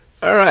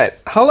Alright,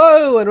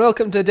 hello and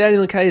welcome to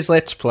Daniel K's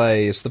Let's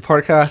Plays, the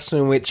podcast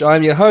in which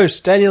I'm your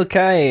host, Daniel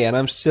K, and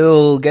I'm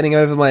still getting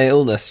over my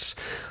illness.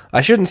 I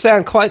shouldn't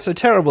sound quite so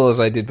terrible as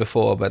I did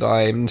before, but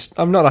I'm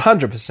not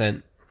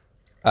 100%.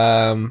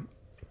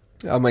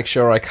 I'll make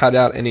sure I cut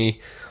out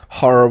any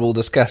horrible,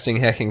 disgusting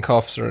hacking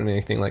coughs or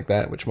anything like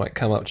that, which might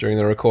come up during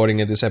the recording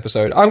of this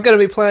episode. I'm going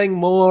to be playing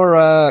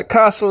more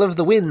Castle of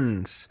the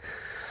Winds.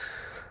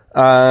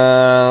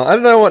 I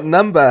don't know what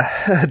number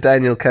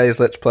Daniel K's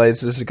Let's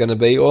Plays this is going to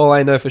be. All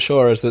I know for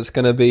sure is that it's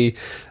going to be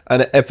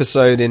an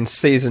episode in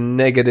season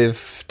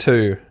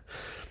 -2.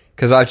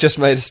 Because I've just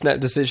made a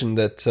snap decision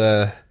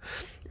that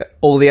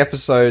all the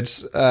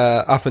episodes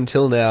up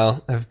until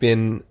now have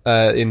been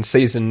in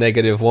season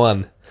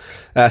 -1.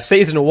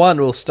 Season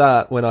 1 will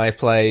start when I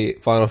play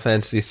Final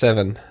Fantasy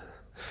VII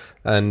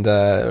and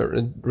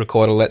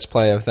record a Let's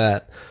Play of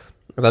that.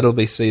 That'll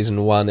be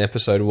season 1,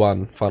 episode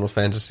 1, Final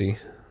Fantasy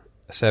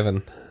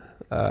 7,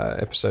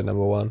 episode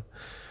number 1.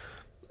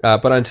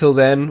 But until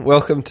then,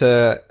 welcome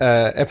to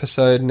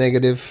episode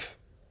negative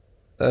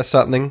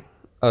something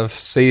of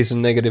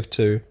season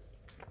 -2.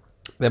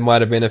 There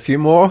might have been a few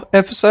more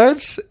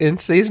episodes in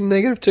season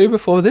 -2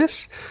 before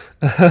this,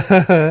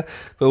 but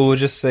we'll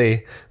just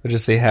see. We'll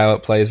just see how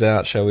it plays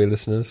out, shall we,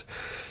 listeners?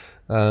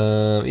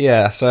 So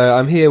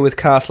I'm here with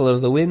Castle of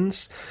the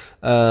Winds.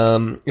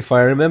 If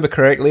I remember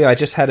correctly, I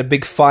just had a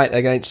big fight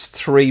against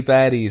 3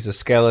 baddies, a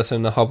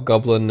skeleton, a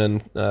hobgoblin,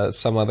 and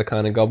some other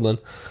kind of goblin,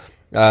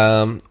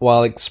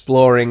 while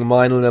exploring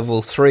mine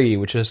level 3,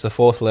 which is the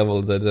 4th level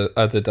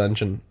of the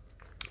dungeon.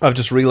 I've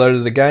just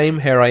reloaded the game.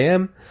 Here I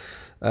am,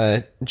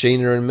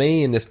 Gina and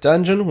me in this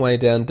dungeon, way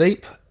down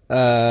deep.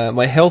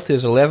 My health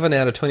is 11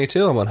 out of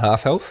 22. I'm on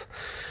half health.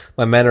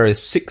 My mana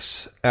is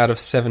 6 out of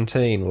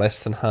 17, less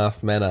than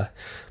half mana,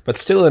 but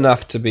still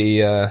enough to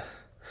be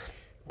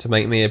to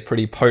make me a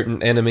pretty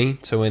potent enemy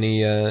to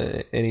any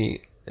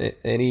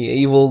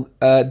evil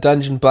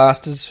dungeon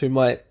bastards who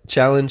might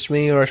challenge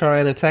me or try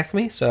and attack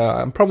me. So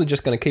I'm probably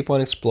just going to keep on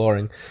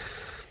exploring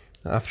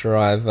after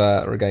I've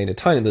regained a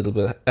tiny little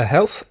bit of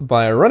health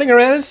by running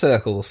around in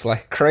circles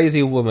like a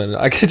crazy woman.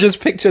 I can just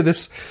picture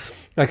this.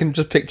 I can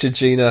just picture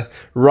Gina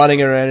running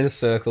around in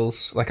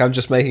circles, like I'm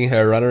just making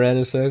her run around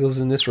in circles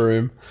in this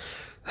room.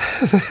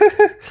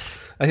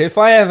 If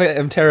I ever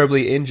am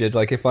terribly injured,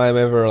 like if I'm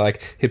ever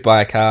like hit by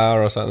a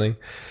car or something,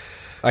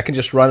 I can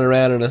just run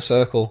around in a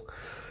circle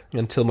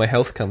until my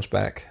health comes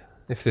back.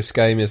 If this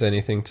game is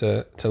anything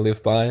to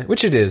live by,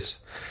 which it is.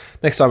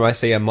 Next time I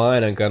see a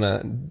mine, I'm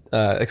gonna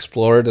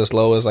explore it as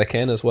low as I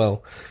can as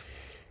well.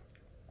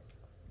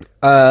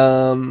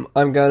 I'm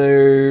going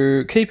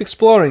to keep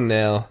exploring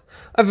now.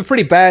 I have a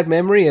pretty bad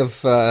memory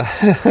of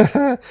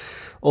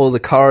all the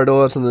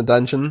corridors in the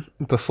dungeon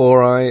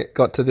before I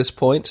got to this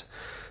point.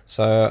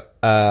 So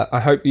I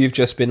hope you've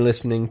just been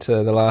listening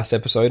to the last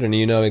episode and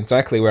you know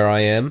exactly where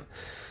I am,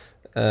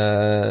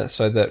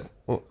 so that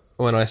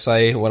when I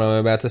say what I'm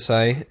about to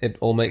say, it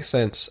all makes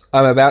sense.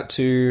 I'm about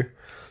to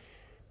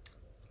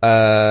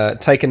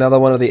take another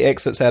one of the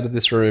exits out of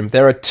this room.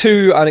 There are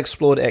 2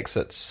 unexplored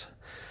exits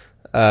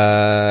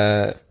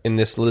in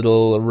this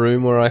little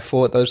room where I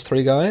fought those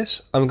 3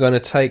 guys. I'm going to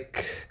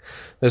take...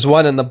 There's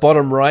one in the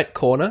bottom right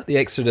corner. The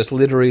exit is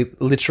literally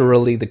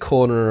the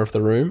corner of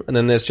the room. And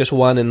then there's just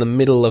one in the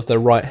middle of the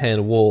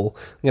right-hand wall.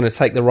 I'm going to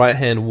take the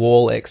right-hand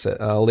wall exit.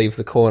 I'll leave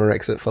the corner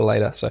exit for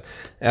later. So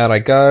out I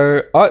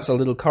go. Oh, it's a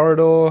little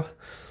corridor.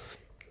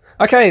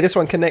 Okay, this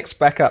one connects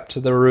back up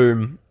to the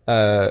room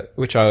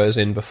which I was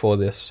in before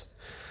this.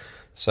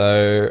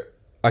 So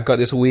I've got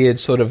this weird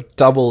sort of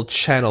double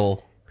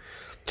channel.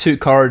 2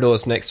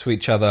 corridors next to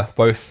each other,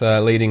 both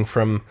leading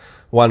from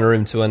one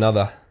room to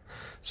another.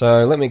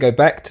 So let me go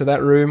back to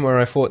that room where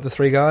I fought the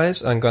 3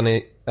 guys. I'm going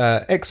to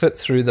exit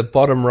through the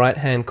bottom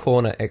right-hand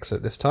corner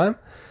exit this time.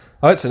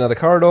 Oh, it's another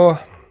corridor.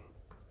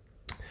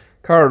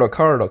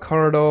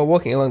 Corridor.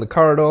 Walking along the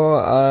corridor.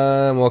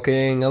 I'm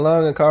walking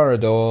along a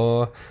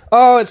corridor.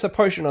 Oh, it's a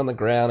potion on the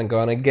ground. I'm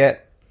going to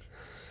get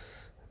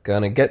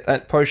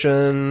that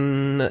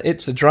potion.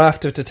 It's a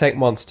draft of Detect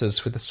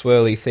Monsters with a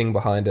swirly thing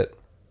behind it.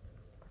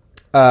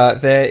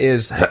 There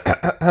is...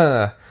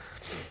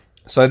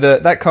 So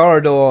that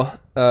corridor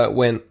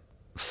went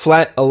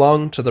flat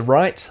along to the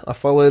right. I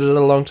followed it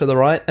along to the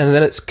right, and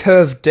then it's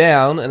curved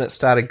down, and it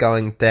started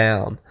going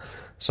down.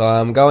 So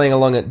I'm going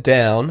along it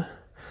down.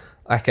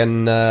 I've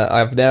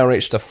now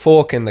reached a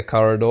fork in the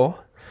corridor.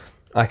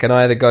 I can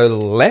either go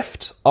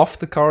left off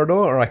the corridor,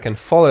 or I can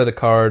follow the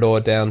corridor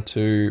down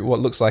to what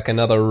looks like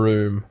another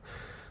room.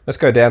 Let's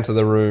go down to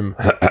the room.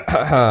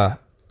 Oh,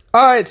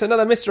 it's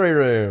another mystery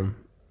room.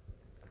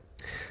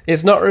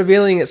 It's not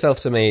revealing itself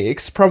to me.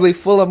 It's probably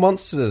full of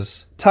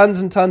monsters. Tons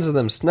and tons of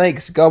them.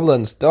 Snakes,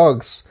 goblins,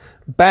 dogs,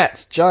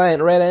 bats,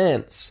 giant red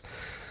ants.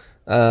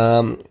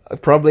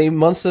 Probably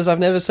monsters I've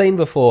never seen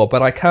before,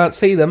 but I can't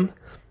see them.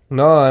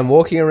 No, I'm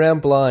walking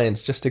around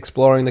blind, just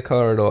exploring the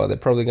corridor. They're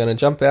probably going to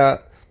jump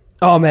out.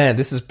 Oh man,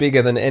 this is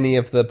bigger than any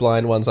of the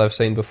blind ones I've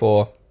seen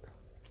before.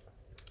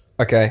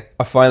 Okay,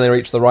 I finally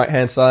reached the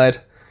right-hand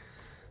side.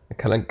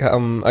 Can I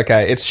come?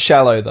 Okay, it's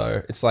shallow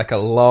though. It's like a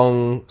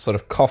long sort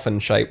of coffin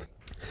shape.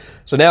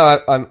 So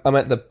now I'm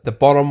at the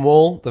bottom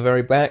wall, the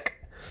very back,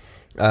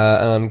 and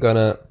I'm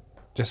gonna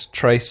just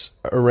trace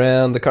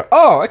around the.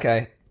 Oh,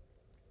 okay.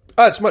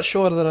 Oh, it's much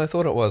shorter than I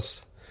thought it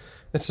was.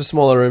 It's a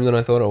smaller room than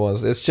I thought it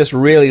was. It's just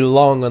really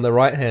long on the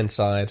right-hand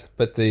side,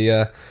 but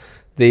the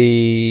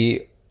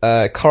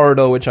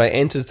corridor which I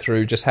entered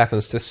through just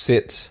happens to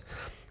sit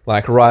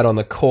like right on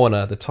the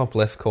corner, the top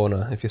left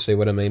corner, if you see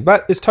what I mean.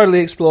 But it's totally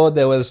explored.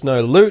 There was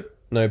no loot,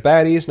 no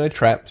baddies, no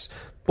traps.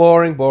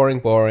 Boring, boring,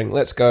 boring.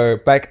 Let's go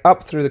back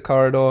up through the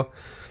corridor,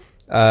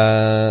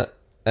 and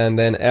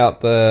then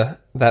out that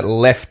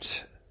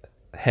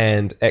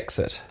left-hand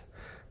exit,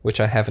 which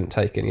I haven't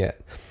taken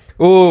yet.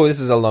 Ooh, this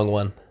is a long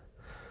one.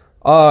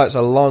 Oh, it's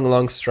a long,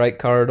 long straight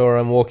corridor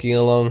I'm walking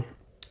along.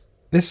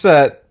 This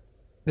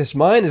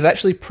mine is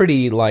actually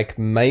pretty, like,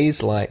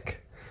 maze-like.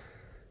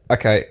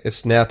 Okay,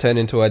 it's now turned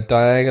into a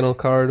diagonal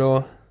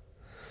corridor.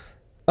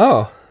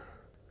 Oh,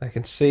 I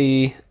can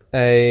see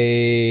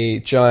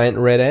a giant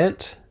red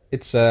ant.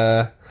 It's,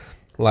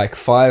 like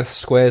 5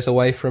 squares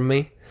away from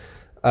me.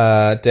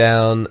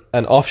 Down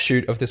an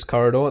offshoot of this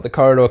corridor. The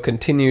corridor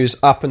continues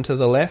up and to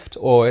the left,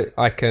 or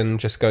I can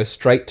just go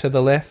straight to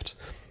the left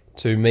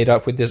to meet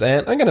up with this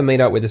ant. I'm going to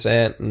meet up with this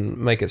ant and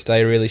make it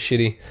stay really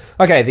shitty.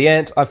 Okay, the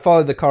ant, I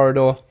followed the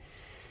corridor.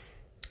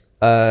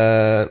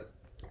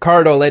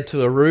 Corridor led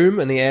to a room,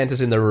 and the ant is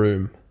in the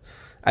room.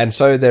 And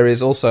so there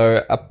is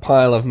also a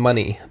pile of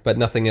money, but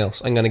nothing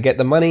else. I'm going to get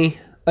the money.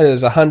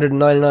 There's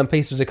 199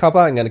 pieces of copper.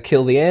 I'm going to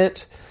kill the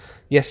ant.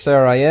 Yes,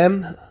 sir, I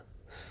am.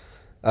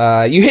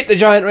 You hit the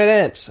giant red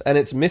ant, and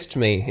it's missed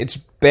me. It's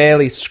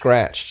barely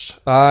scratched.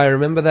 I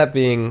remember that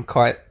being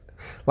quite...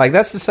 Like,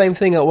 that's the same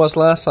thing it was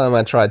last time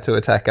I tried to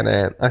attack an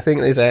ant. I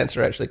think these ants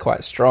are actually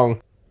quite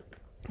strong.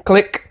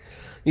 Click.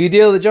 You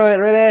deal the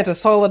giant red ant a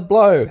solid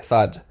blow.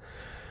 Thud.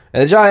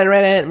 And the giant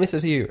red ant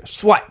misses you.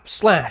 Swipe.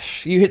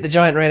 Slash. You hit the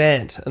giant red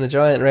ant, and the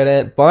giant red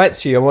ant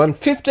bites you. I won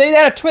 15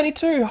 out of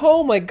 22.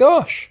 Oh my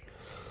gosh.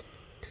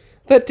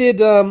 That did,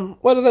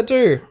 what did that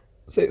do?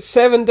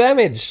 7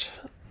 damage.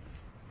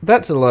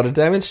 That's a lot of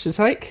damage to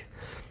take.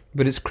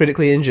 But it's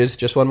critically injured.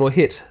 Just one more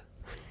hit.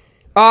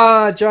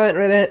 Ah, giant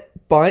red ant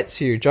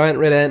bites you. Giant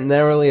red ant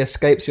narrowly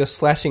escapes your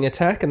slashing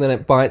attack, and then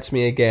it bites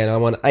me again.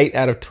 I'm on 8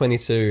 out of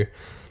 22.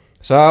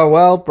 So,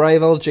 well,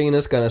 brave old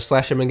Gina's gonna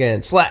slash him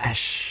again.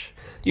 Slash!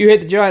 You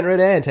hit the giant red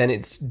ant, and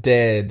it's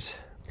dead.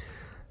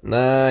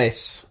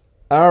 Nice.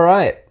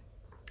 Alright.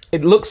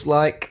 It looks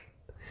like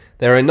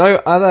there are no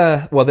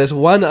other... Well, there's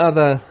one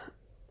other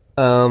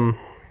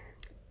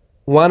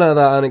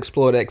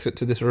unexplored exit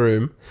to this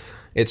room.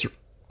 It's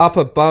up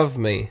above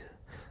me.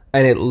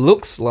 And it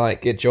looks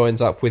like it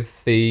joins up with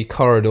the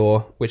corridor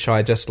which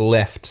I just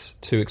left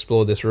to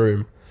explore this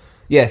room.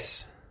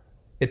 Yes,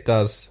 it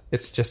does.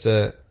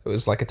 It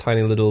was like a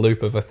tiny little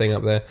loop of a thing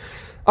up there.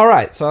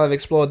 Alright, so I've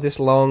explored this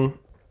long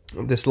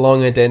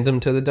addendum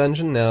to the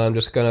dungeon. Now I'm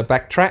just going to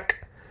backtrack.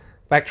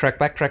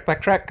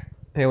 Backtrack.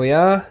 Here we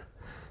are.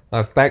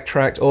 I've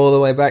backtracked all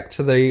the way back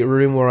to the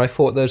room where I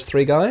fought those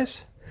 3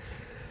 guys.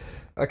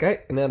 Okay,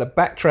 and now to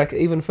backtrack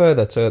even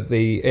further to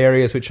the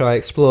areas which I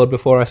explored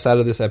before I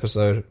started this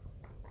episode.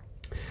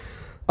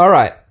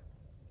 Alright,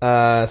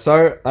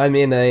 so I'm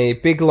in a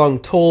big, long,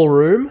 tall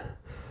room.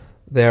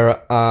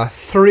 There are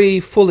 3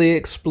 fully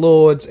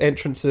explored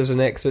entrances and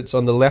exits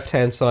on the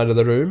left-hand side of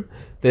the room.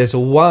 There's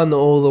one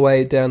all the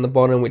way down the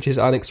bottom which is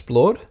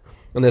unexplored.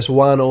 And there's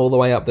one all the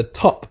way up the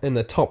top in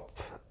the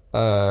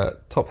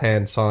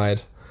top-hand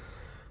side.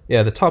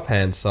 Yeah, the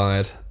top-hand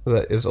side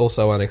that is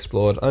also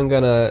unexplored. I'm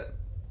going to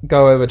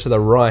go over to the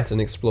right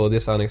and explore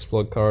this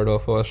unexplored corridor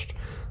first.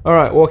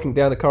 Alright, walking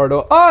down the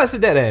corridor. Oh, it's a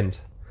dead end!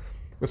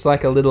 It's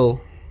like a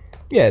little...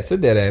 Yeah, it's a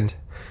dead end.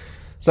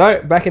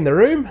 So, back in the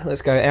room.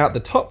 Let's go out the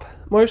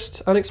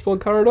topmost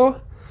unexplored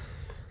corridor.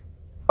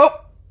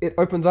 Oh! It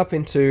opens up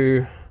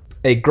into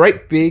a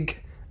great big,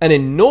 an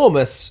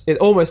enormous... It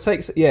almost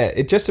takes... Yeah,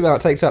 it just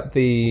about takes up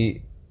the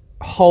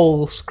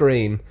whole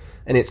screen.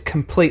 And it's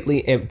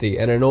completely empty.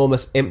 An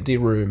enormous empty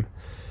room.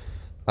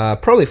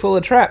 Probably full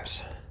of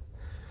traps.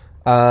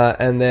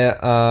 And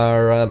there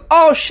are...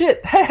 oh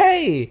shit!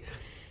 Hey!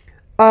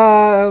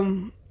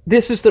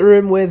 This is the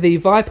room where the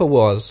Viper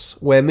was.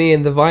 Where me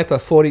and the Viper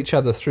fought each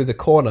other through the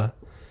corner.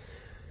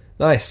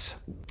 Nice.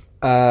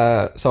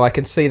 So I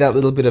can see that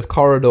little bit of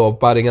corridor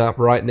butting up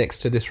right next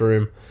to this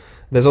room.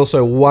 There's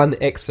also one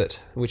exit,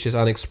 which is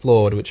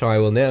unexplored, which I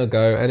will now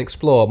go and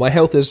explore. My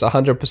health is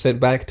 100%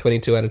 back,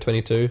 22 out of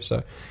 22,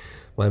 so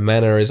my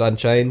mana is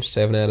unchanged,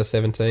 7 out of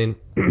 17.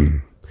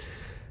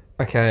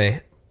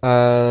 Okay.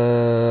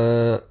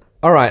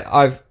 Alright,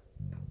 I've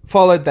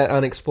followed that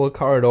unexplored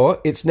corridor.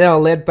 It's now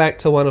led back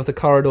to one of the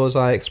corridors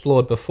I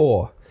explored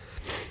before.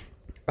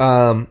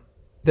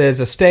 There's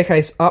a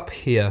staircase up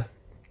here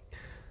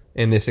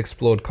in this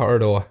explored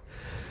corridor.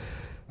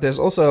 There's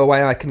also a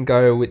way I can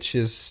go which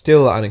is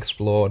still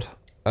unexplored.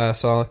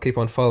 So I'll keep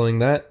on following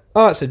that.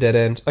 Oh, it's a dead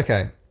end.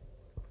 Okay.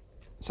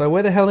 So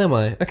where the hell am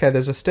I? Okay,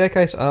 there's a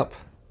staircase up.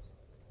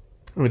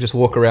 We'll just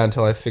walk around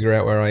till I figure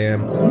out where I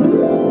am.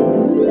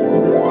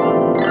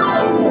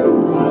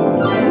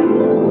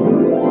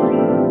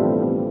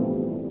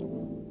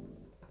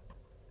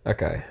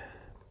 Okay.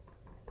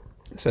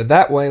 So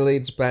that way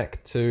leads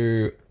back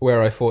to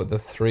where I fought the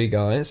three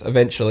guys,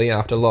 eventually,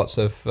 after lots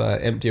of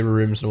empty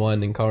rooms and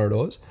winding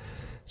corridors.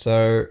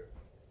 So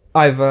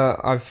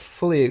I've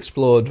fully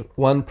explored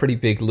one pretty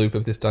big loop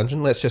of this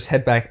dungeon. Let's just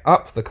head back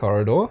up the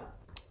corridor.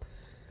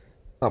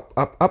 Up,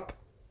 up, up,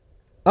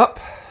 up.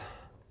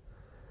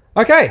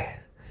 Okay,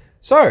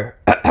 so,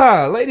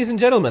 ladies and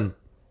gentlemen,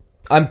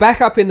 I'm back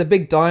up in the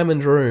big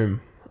diamond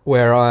room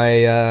where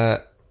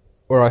I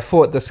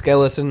fought the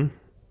skeleton,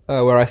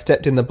 where I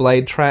stepped in the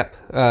blade trap,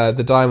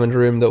 the diamond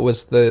room that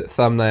was the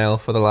thumbnail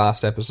for the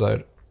last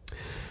episode.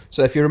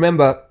 So if you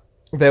remember,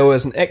 there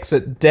was an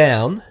exit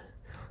down,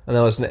 and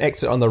there was an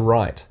exit on the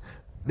right.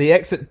 The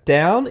exit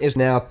down is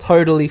now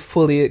totally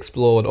fully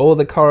explored. All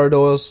the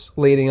corridors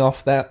leading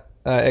off that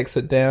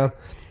exit down,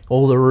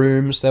 all the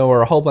rooms, there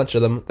were a whole bunch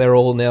of them, they're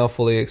all now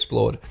fully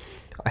explored.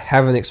 I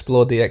haven't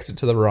explored the exit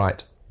to the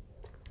right.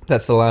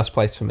 That's the last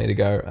place for me to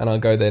go, and I'll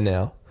go there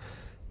now.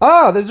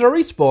 Ah, there's a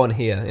respawn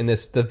here in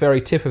the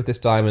very tip of this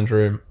diamond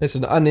room. It's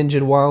an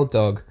uninjured wild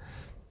dog.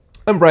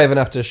 I'm brave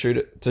enough to shoot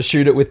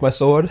it with my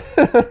sword.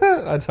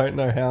 I don't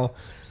know how.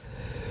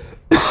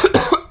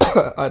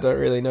 I don't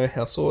really know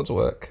how swords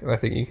work. I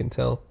think you can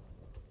tell.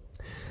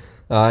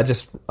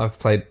 I've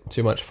played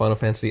too much Final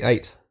Fantasy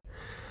VIII.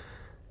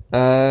 So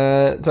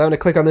I'm going to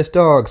click on this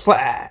dog.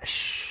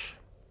 Slash!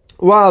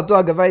 Wild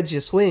dog evades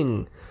your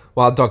swing.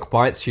 Wild dog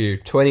bites you.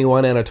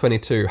 21 out of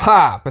 22.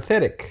 Ha!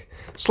 Pathetic.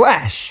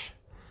 Slash!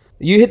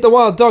 You hit the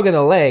wild dog in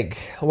the leg.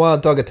 A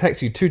wild dog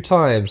attacks you 2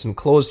 times and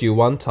claws you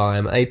 1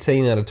 time.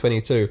 18 out of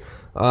 22.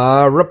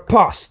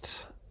 Riposte!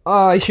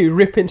 You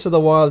rip into the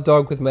wild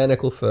dog with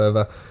maniacal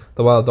fervour.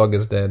 The wild dog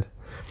is dead.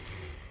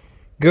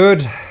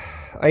 Good.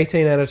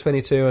 18 out of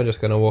 22. I'm just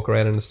going to walk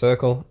around in a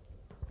circle.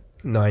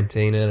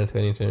 19 out of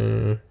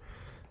 22.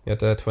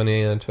 Got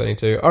 20 out of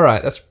 22.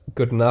 Alright, that's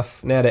good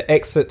enough. Now to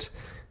exit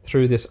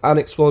through this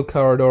unexplored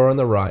corridor on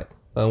the right.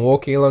 I'm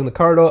walking along the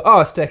corridor. Oh,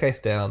 a staircase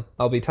down.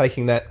 I'll be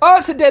taking that. Oh,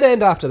 it's a dead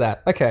end after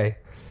that. Okay.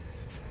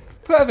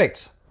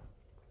 Perfect.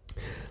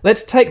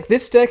 Let's take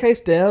this staircase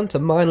down to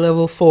mine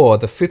level 4,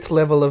 the 5th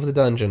level of the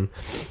dungeon.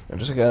 I'm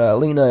just going to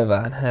lean over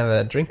and have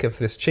a drink of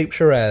this cheap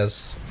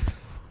Shiraz.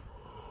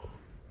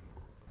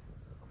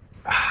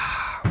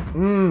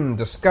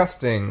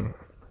 Disgusting.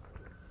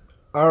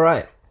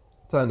 Alright.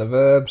 Time to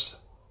verbs.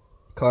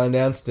 Climb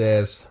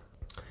downstairs.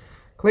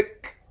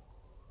 Click.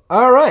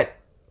 Alright.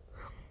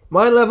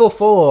 Mine level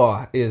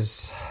 4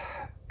 is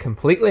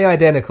completely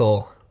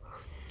identical.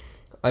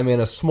 I'm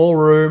in a small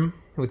room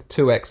with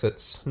 2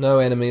 exits. No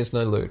enemies,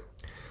 no loot.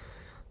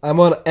 I'm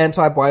on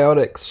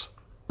antibiotics,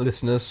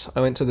 listeners. I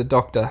went to the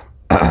doctor.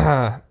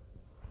 I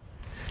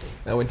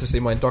went to see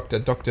my doctor,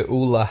 Dr.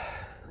 Ula.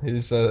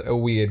 He's a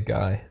weird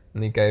guy,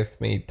 and he gave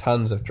me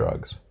tons of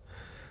drugs.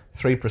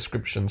 3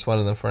 prescriptions, one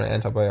of them for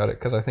an antibiotic,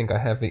 because I think I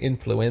have the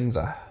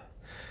influenza,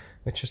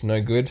 which is no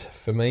good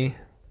for me.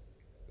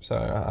 So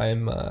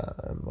I'm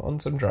on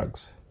some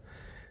drugs,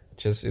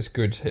 which is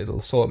good.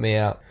 It'll sort me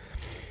out.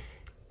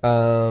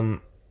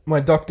 My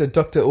doctor,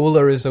 Dr.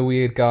 Ula, is a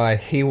weird guy.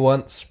 He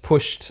once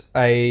pushed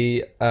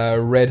a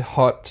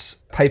red-hot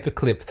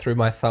paperclip through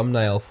my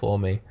thumbnail for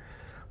me,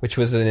 which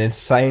was an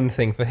insane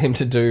thing for him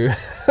to do.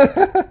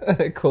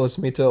 It caused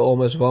me to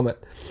almost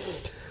vomit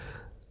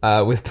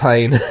with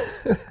pain.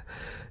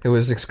 It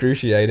was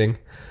excruciating.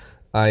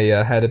 I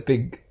had a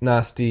big,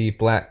 nasty,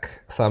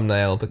 black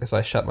thumbnail because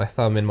I shut my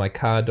thumb in my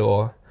car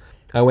door.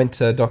 I went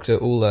to Dr.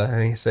 Ula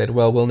and he said,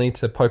 well, we'll need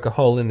to poke a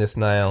hole in this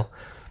nail.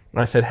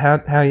 And I said,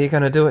 how are you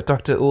going to do it,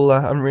 Dr.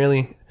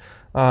 Ula?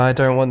 I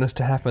don't want this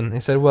to happen. He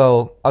said,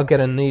 well, I'll get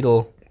a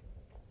needle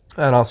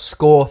and I'll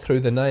score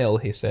through the nail,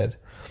 he said.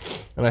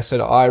 And I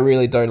said, I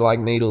really don't like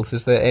needles.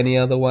 Is there any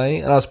other way?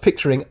 And I was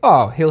picturing,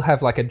 he'll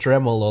have like a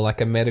Dremel or like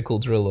a medical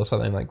drill or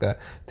something like that.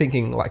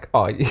 Thinking like,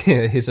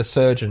 yeah, he's a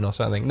surgeon or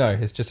something. No,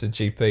 he's just a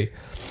GP.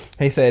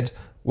 He said,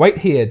 wait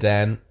here,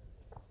 Dan.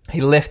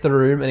 He left the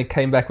room and he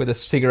came back with a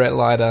cigarette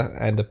lighter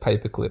and a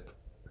paperclip.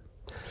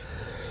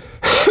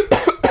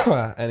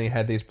 And he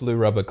had these blue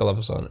rubber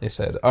gloves on. He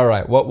said, all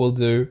right, what we'll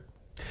do...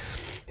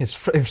 He's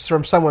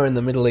from somewhere in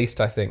the Middle East,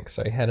 I think,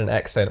 so he had an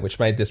accent which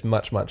made this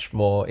much, much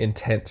more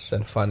intense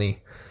and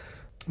funny.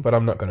 But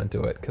I'm not going to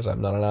do it because I'm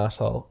not an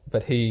asshole.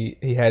 But he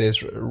had his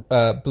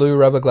blue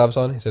rubber gloves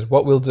on. He says,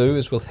 what we'll do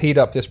is we'll heat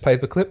up this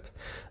paperclip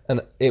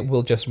and it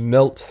will just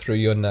melt through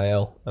your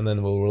nail and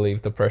then we'll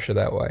relieve the pressure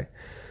that way.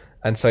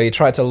 And so he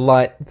tried to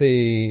light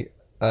the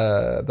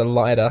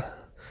lighter,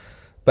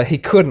 but he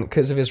couldn't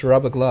because of his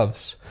rubber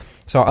gloves.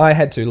 So I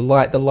had to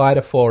light the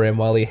lighter for him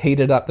while he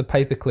heated up the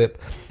paperclip,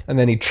 and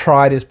then he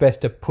tried his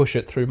best to push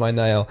it through my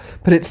nail.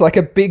 But it's like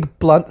a big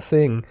blunt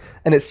thing,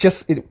 and it's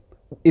just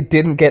it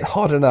didn't get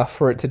hot enough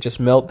for it to just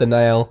melt the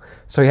nail,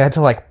 so he had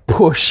to like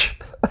push,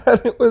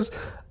 and it was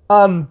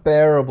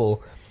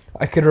unbearable.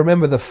 I could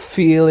remember the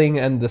feeling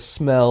and the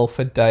smell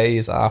for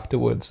days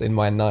afterwards in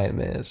my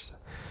nightmares,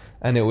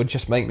 and it would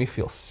just make me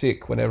feel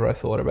sick whenever I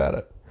thought about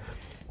it.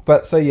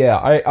 But so yeah,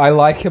 I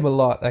like him a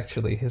lot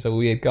actually. He's a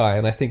weird guy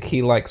and I think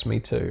he likes me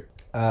too.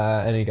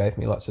 And he gave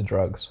me lots of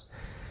drugs.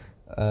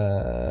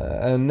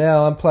 And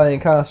now I'm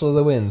playing Castle of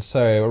the Wind,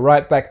 so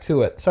right back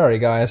to it. Sorry,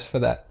 guys, for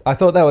that. I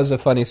thought that was a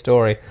funny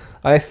story.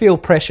 I feel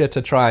pressure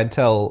to try and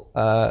tell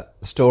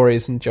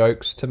stories and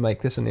jokes to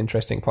make this an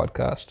interesting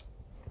podcast.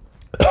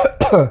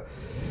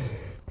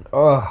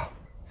 Oh.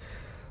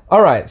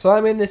 Alright, so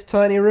I'm in this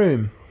tiny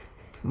room.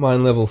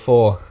 Mine level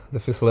 4, the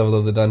 5th level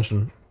of the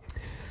dungeon.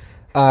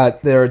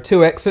 There are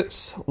 2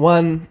 exits,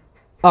 one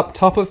up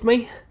top of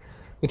me,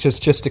 which is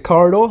just a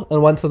corridor,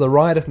 and one to the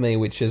right of me,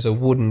 which is a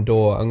wooden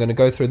door. I'm going to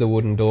go through the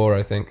wooden door,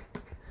 I think.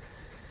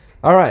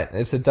 Alright,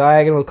 it's a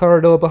diagonal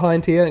corridor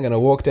behind here. I'm going to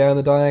walk down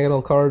the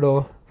diagonal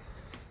corridor.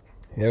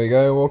 Here we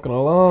go, walking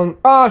along.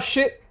 Oh,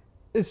 shit!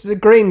 This is a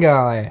green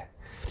guy.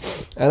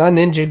 An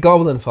uninjured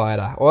goblin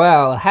fighter.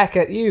 Well, hack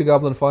at you,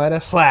 goblin fighter.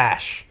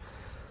 Slash!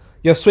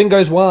 Your swing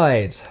goes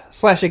wide.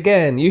 Slash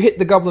again. You hit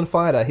the goblin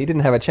fighter. He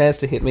didn't have a chance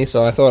to hit me,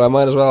 so I thought I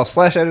might as well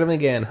slash at him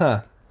again,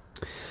 huh?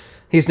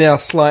 He's now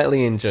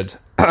slightly injured.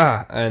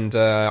 And,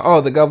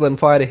 the goblin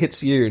fighter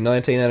hits you,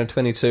 19 out of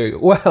 22.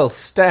 Well,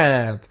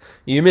 stab!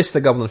 You miss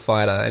the goblin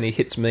fighter, and he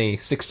hits me,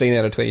 16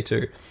 out of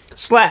 22.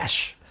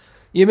 Slash!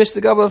 You miss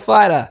the goblin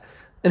fighter,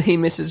 and he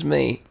misses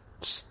me.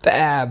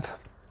 Stab!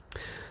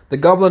 The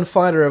goblin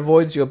fighter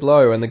avoids your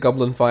blow, and the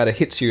goblin fighter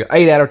hits you,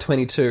 8 out of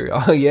 22.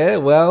 Oh yeah?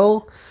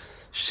 Well,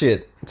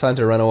 shit. Time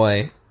to run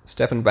away.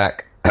 Stepping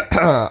back.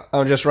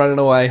 I'm just running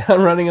away.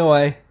 I'm running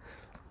away.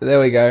 There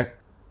we go.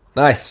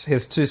 Nice.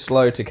 He's too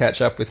slow to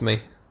catch up with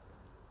me.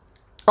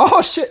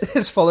 Oh shit!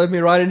 He's followed me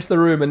right into the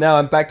room, and now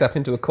I'm backed up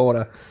into a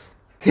corner.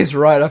 He's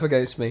right up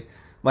against me.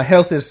 My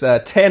health is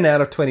 10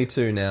 out of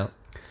 22 now.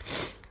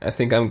 I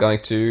think I'm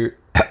going to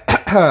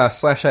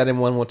slash at him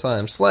one more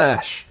time.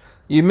 Slash!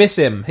 You miss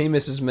him. He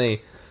misses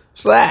me.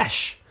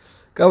 Slash!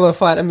 Goblin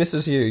fighter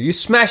misses you. You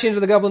smash into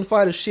the goblin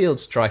fighter's shield,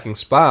 striking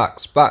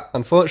sparks, but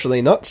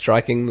unfortunately not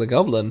striking the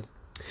goblin.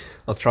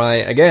 I'll try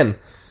again.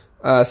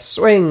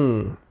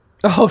 Swing!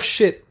 Oh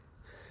shit!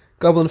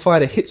 Goblin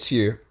fighter hits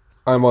you.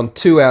 I'm on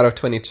 2 out of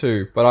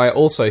 22, but I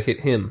also hit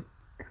him.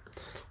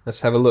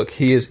 Let's have a look.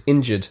 He is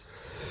injured.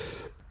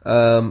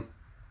 I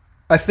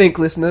think,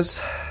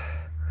 listeners,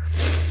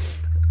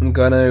 I'm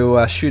going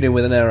to shoot him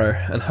with an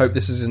arrow and hope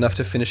this is enough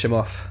to finish him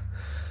off.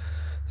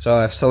 So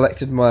I've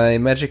selected my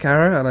magic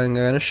arrow and I'm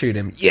going to shoot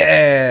him.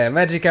 Yeah!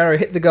 Magic arrow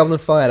hit the goblin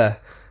fighter.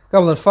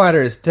 Goblin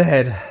fighter is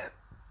dead.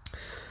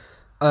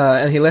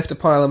 And he left a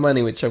pile of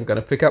money, which I'm going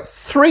to pick up.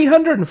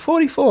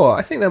 344!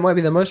 I think that might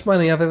be the most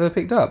money I've ever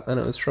picked up, and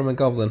it was from a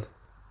goblin.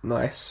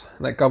 Nice.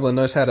 That goblin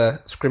knows how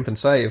to scrimp and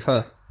save,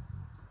 huh?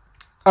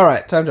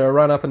 Alright, time to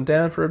run up and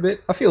down for a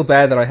bit. I feel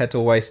bad that I had to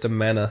waste a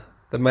mana.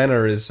 The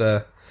mana is...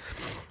 the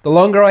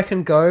longer I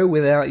can go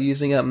without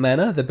using up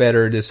mana, the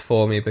better it is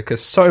for me,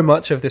 because so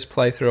much of this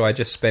playthrough I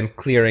just spend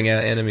clearing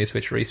out enemies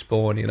which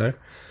respawn, you know?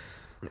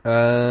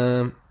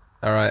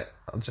 Alright,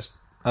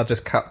 I'll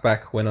just cut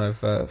back when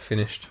I've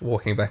finished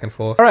walking back and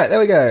forth. Alright, there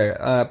we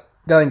go.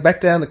 Going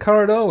back down the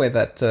corridor where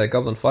that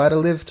goblin fighter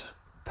lived,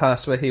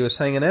 past where he was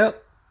hanging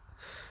out.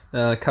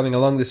 Coming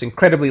along this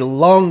incredibly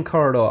long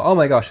corridor. Oh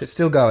my gosh, it's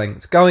still going.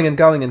 It's going and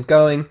going and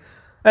going.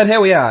 And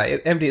here we are.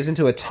 It empties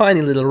into a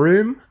tiny little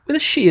room with a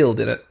shield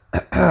in it.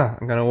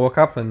 I'm going to walk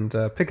up and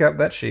pick up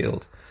that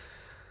shield.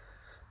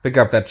 Pick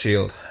up that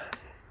shield.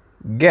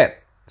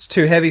 Get. It's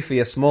too heavy for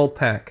your small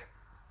pack.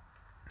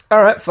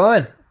 Alright,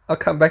 fine. I'll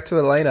come back to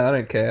it later, I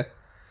don't care.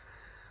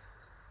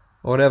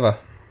 Whatever.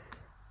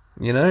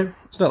 You know?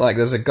 It's not like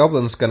there's a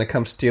goblin's gonna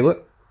come steal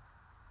it.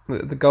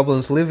 The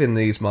goblins live in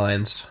these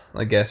mines,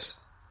 I guess.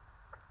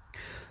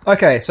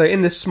 Okay, so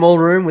in this small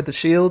room with the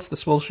shields, the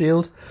small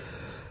shield,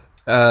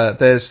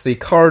 there's the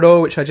corridor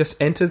which I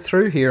just entered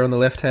through here on the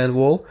left-hand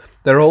wall.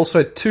 There are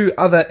also 2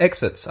 other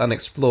exits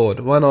unexplored.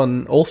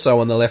 One also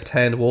on the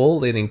left-hand wall,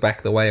 leading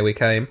back the way we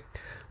came.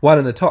 One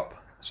in the top.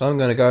 So I'm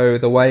going to go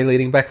the way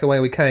leading back the way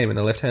we came in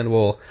the left-hand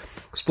wall.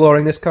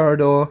 Exploring this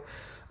corridor.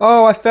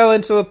 Oh, I fell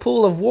into a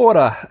pool of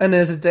water, and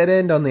there's a dead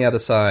end on the other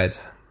side.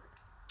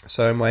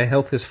 So my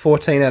health is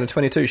 14 out of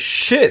 22.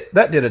 Shit,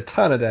 that did a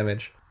ton of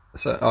damage.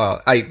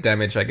 So, 8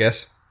 damage, I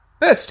guess.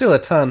 That's still a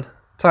ton.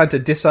 Time to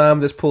disarm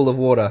this pool of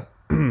water.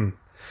 I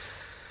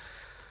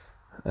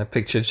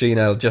picture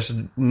Gina just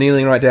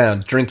kneeling right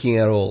down, drinking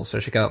it all, so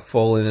she can't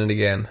fall in it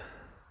again.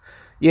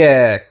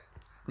 Yeah,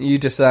 you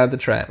disarmed the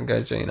trap.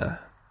 Go, Gina.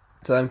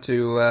 Time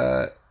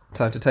to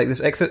take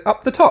this exit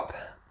up the top.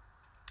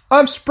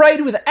 I'm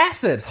sprayed with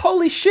acid.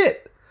 Holy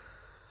shit!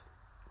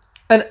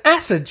 An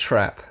acid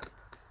trap.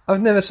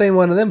 I've never seen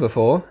one of them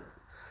before.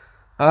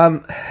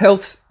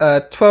 Health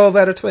 12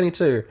 out of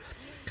 22.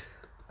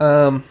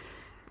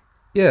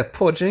 Yeah,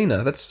 poor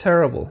Gina. That's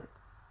terrible.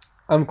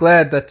 I'm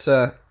glad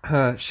that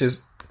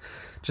she's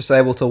just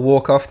able to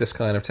walk off this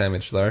kind of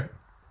damage, though.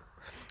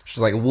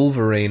 She's like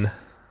Wolverine.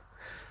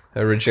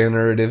 Her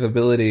regenerative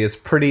ability is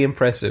pretty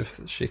impressive.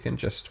 She can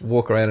just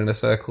walk around in a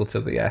circle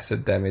till the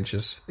acid damage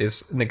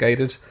is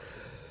negated.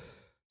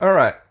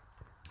 Alright.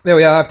 There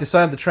we are. I've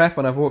disarmed the trap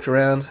and I've walked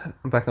around.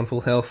 I'm back on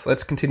full health.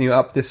 Let's continue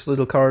up this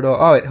little corridor.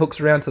 Oh, it hooks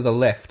around to the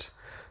left.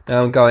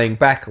 Now I'm going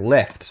back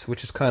left,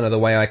 which is kind of the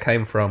way I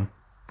came from.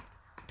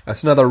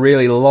 That's another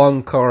really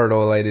long corridor,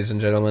 ladies and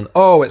gentlemen.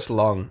 Oh, it's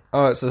long.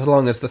 Oh, it's as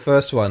long as the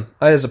first one.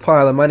 Oh, there's a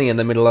pile of money in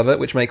the middle of it,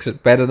 which makes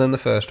it better than the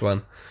first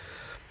one.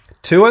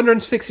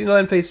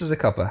 269 pieces of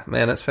copper.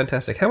 Man, that's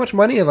fantastic. How much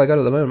money have I got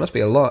at the moment? Must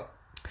be a lot.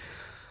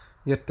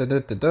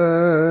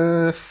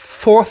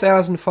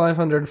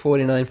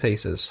 4,549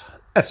 pieces.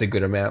 That's a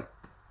good amount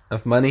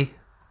of money.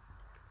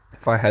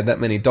 If I had that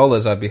many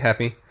dollars, I'd be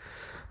happy.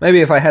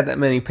 Maybe if I had that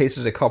many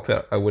pieces of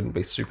copper, I wouldn't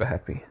be super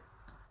happy.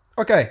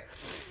 Okay.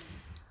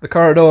 The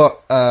corridor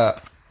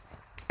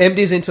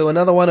empties into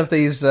another one of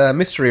these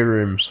mystery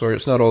rooms where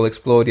it's not all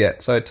explored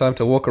yet. So time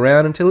to walk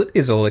around until it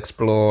is all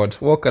explored.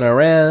 Walking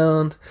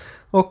around,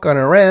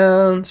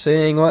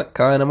 seeing what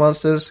kind of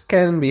monsters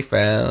can be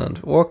found.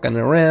 Walking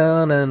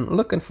around and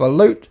looking for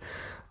loot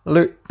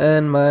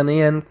and money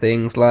and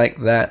things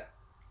like that.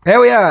 Here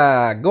we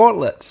are,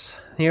 gauntlets,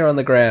 here on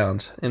the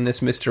ground in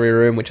this mystery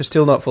room, which is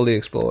still not fully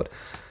explored.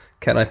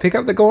 Can I pick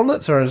up the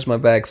gauntlets, or is my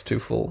bags too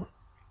full?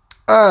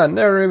 Ah,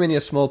 no room in your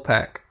small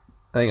pack.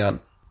 Hang on.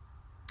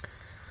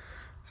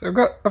 So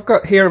I've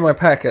got here in my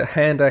pack a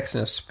hand axe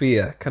and a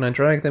spear. Can I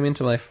drag them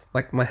into my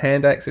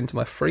hand axe into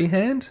my free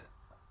hand?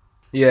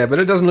 Yeah, but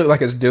it doesn't look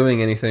like it's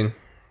doing anything.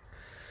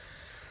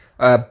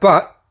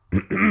 But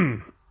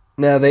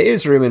now there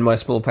is room in my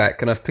small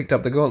pack, and I've picked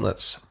up the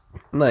gauntlets.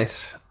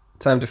 Nice.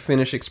 Time to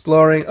finish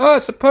exploring. Oh,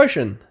 it's a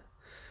potion.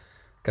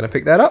 Can I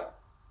pick that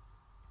up?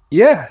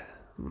 Yeah.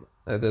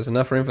 There's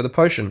enough room for the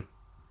potion.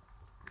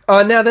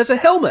 Oh, now there's a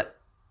helmet.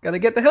 Gonna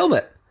get the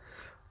helmet.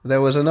 There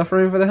was enough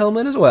room for the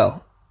helmet as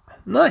well.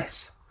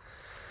 Nice.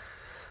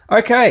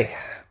 Okay,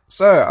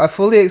 so I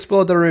fully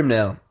explored the room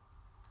now.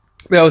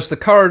 There was the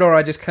corridor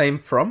I just came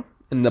from,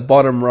 in the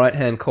bottom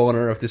right-hand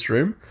corner of this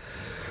room.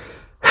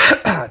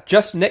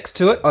 Just next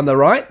to it, on the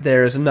right,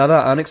 there is another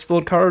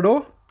unexplored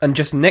corridor. And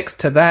just next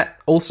to that,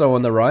 also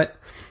on the right,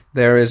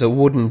 there is a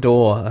wooden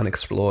door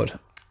unexplored.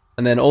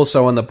 And then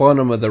also on the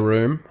bottom of the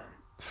room,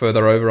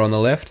 further over on the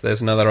left, there's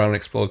another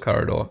unexplored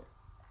corridor.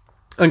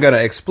 I'm going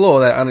to explore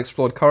that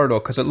unexplored corridor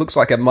because it looks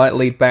like it might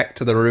lead back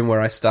to the room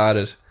where I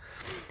started.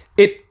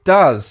 It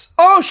does.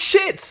 Oh,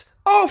 shit!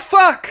 Oh,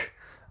 fuck!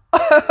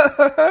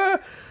 I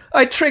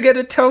triggered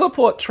a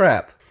teleport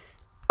trap.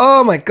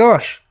 Oh, my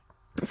gosh.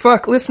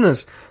 Fuck,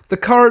 listeners. The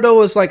corridor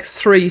was like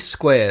 3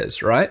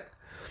 squares, right?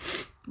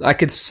 I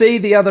could see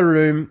the other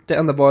room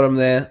down the bottom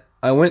there.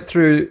 I went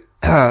through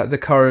the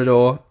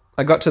corridor.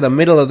 I got to the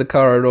middle of the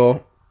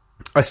corridor.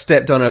 I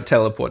stepped on a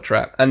teleport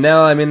trap, and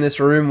now I'm in this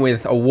room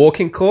with a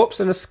walking corpse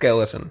and a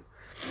skeleton.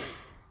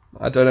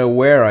 I don't know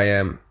where I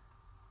am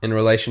in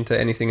relation to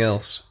anything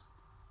else.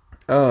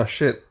 Oh,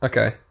 shit.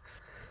 Okay.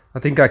 I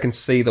think I can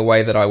see the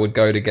way that I would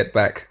go to get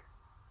back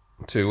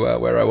to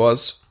where I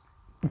was.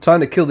 I'm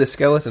trying to kill this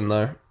skeleton,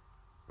 though.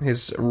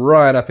 He's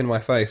right up in my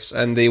face,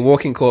 and the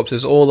walking corpse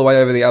is all the way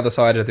over the other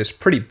side of this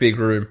pretty big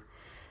room.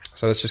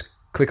 So let's just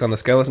click on the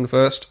skeleton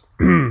first.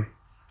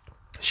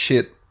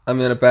 Shit. I'm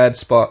in a bad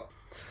spot.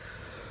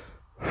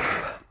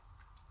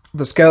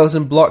 The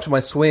skeleton blocked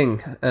my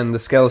swing, and the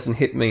skeleton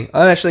hit me.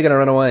 I'm actually going to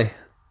run away.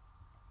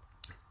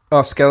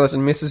 Oh,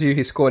 skeleton misses you.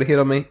 He scored a hit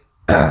on me.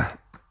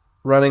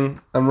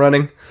 Running. I'm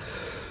running.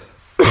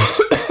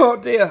 Oh,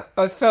 dear.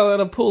 I fell in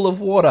a pool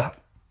of water.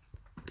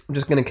 I'm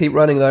just going to keep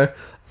running, though.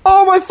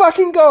 Oh, my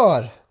fucking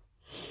God.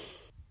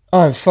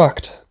 I'm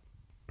fucked.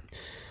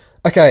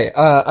 Okay,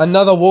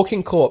 another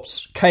walking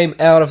corpse came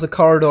out of the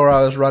corridor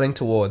I was running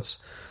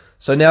towards.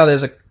 So now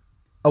there's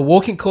a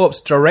walking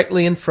corpse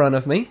directly in front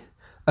of me,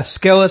 a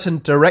skeleton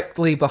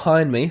directly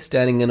behind me,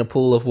 standing in a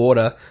pool of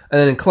water,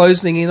 and then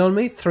closing in on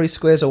me, 3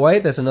 squares away,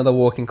 there's another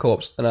walking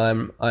corpse, and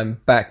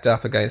I'm backed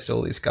up against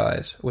all these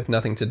guys with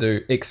nothing to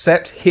do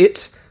except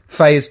hit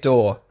phase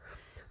door.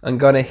 I'm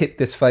going to hit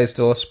this phase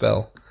door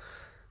spell.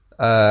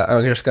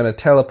 I'm just going to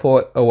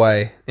teleport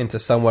away into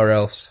somewhere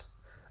else.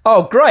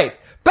 Oh, great!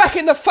 Back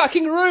in the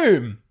fucking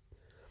room!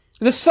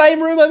 The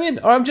same room I'm in,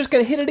 or I'm just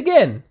going to hit it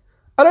again.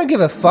 I don't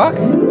give a fuck.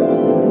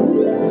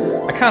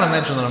 I can't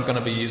imagine that I'm going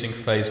to be using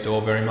phase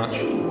door very much.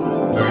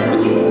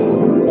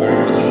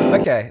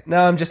 Okay,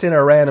 now I'm just in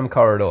a random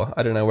corridor.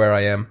 I don't know where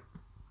I am.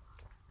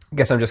 I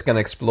guess I'm just going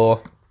to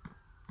explore.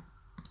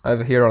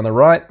 Over here on the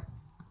right.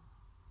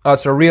 Oh,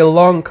 it's a real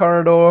long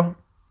corridor.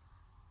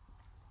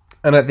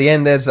 And at the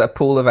end there's a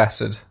pool of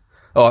acid.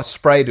 Oh, it's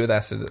sprayed with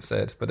acid, it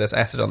said. But there's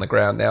acid on the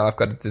ground now. I've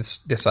got to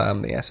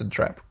disarm the acid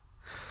trap.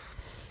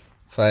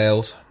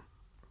 Failed.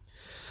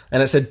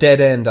 And it's a dead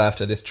end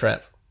after this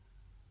trap.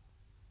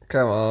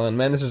 Come on,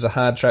 man, this is a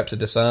hard trap to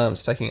disarm.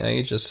 It's taking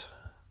ages.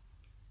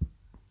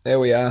 There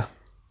we are.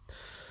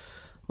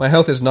 My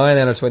health is 9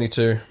 out of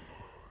 22.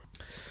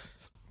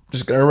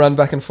 Just going to run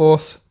back and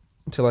forth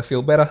until I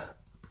feel better.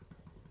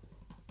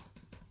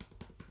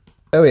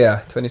 There we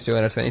are, 22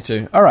 out of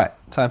 22. Alright,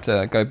 time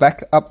to go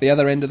back up the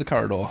other end of the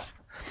corridor.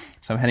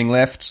 So I'm heading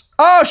left.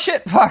 Oh,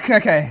 shit, fuck,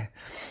 okay.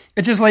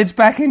 It just leads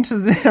back into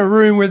the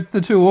room with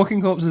the 2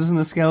 walking corpses and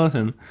the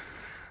skeleton.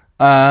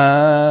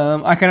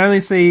 I can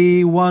only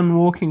see 1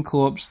 walking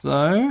corpse,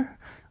 though,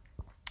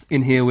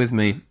 in here with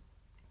me.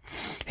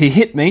 He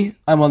hit me.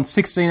 I'm on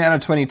 16 out of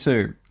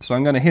 22, so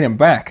I'm going to hit him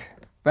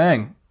back.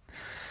 Bang.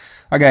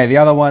 Okay, the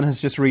other one has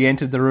just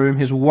re-entered the room.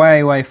 He's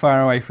way, way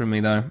far away from me,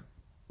 though.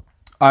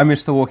 I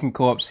missed the walking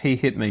corpse. He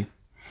hit me.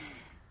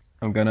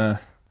 I'm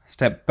gonna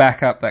step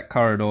back up that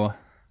corridor.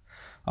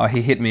 Oh,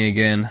 he hit me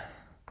again.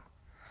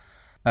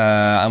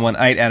 I'm on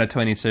 8 out of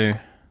 22.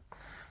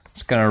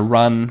 Just gonna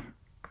run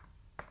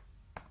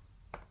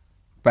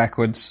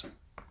backwards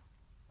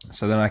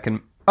so then I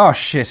can... Oh,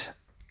 shit.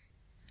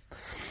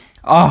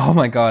 Oh,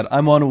 my God.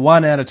 I'm on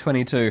 1 out of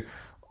 22.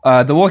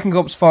 The walking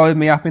corpse followed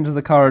me up into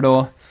the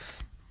corridor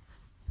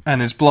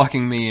and is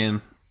blocking me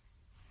in.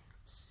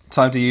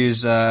 Time to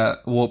use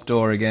warp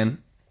door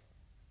again.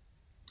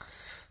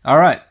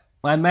 Alright,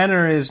 my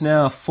mana is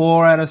now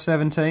 4 out of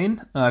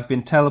 17. I've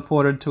been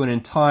teleported to an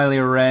entirely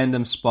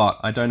random spot.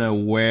 I don't know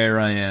where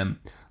I am.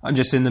 I'm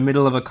just in the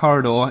middle of a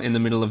corridor in the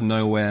middle of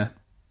nowhere.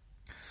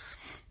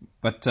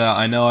 But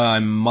I know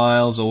I'm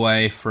miles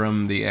away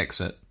from the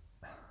exit.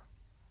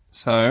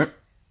 So,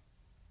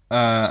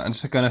 I'm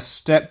just going to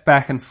step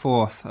back and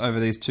forth over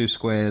these 2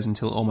 squares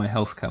until all my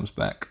health comes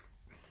back.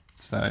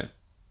 So,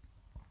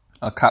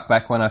 I'll cut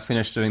back when I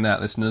finish doing that,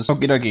 listeners.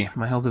 Okie dokie,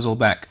 my health is all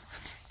back.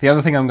 The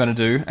other thing I'm going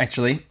to do,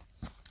 actually,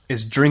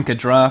 is drink a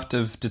draft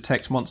of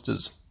Detect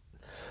Monsters.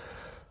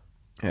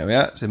 There we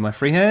are, it's in my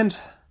free hand.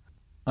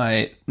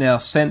 I now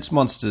sense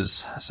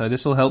monsters, so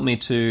this will help me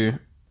to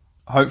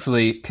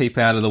hopefully keep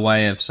out of the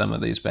way of some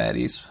of these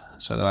baddies,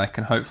 so that I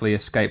can hopefully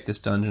escape this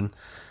dungeon.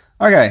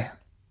 Okay,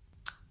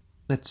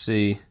 let's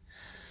see.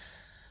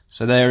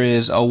 So there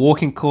is a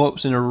walking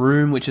corpse in a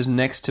room which is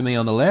next to me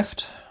on the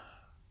left.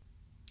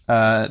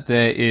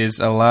 There is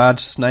a large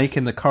snake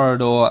in the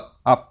corridor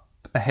up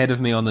ahead of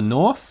me on the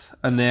north,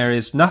 and there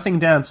is nothing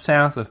down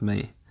south of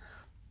me,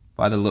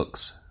 by the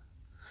looks.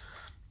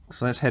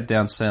 So let's head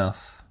down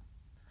south.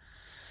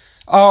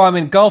 Oh, I'm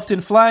engulfed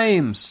in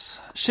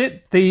flames!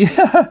 Shit, the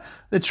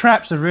the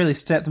traps have really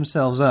stepped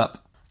themselves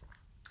up.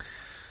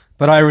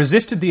 But I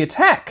resisted the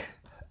attack!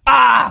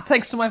 Ah,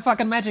 thanks to my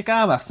fucking magic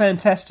armor.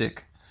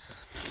 Fantastic.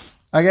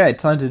 Okay,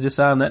 time to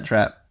disarm that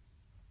trap.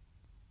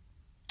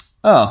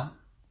 Oh.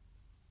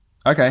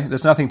 Okay,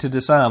 there's nothing to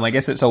disarm. I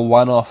guess it's a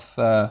one-off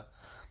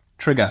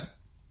trigger.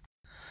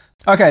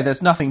 Okay,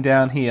 there's nothing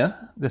down here.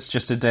 There's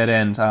just a dead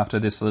end after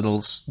this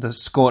the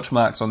scorch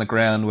marks on the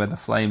ground where the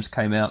flames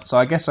came out. So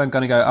I guess I'm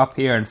going to go up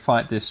here and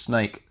fight this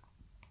snake.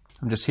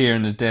 I'm just here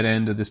in the dead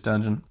end of this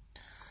dungeon.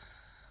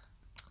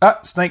 Ah,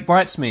 snake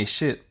bites me.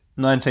 Shit.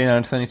 19 out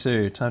of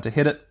 22. Time to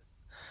hit it.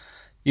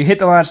 You hit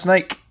the large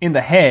snake in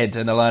the head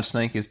and the large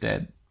snake is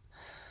dead.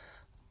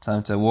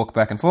 Time to walk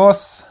back and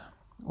forth.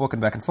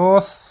 Walking back and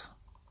forth.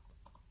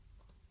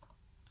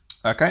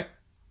 Okay.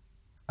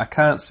 I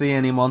can't see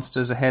any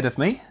monsters ahead of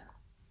me.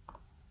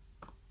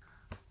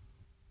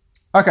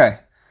 Okay.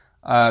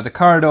 The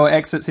corridor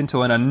exits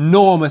into an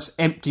enormous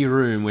empty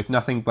room with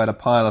nothing but a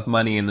pile of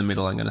money in the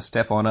middle. I'm going to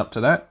step on up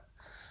to that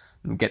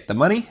and get the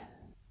money.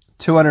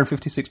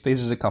 256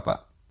 pieces of copper.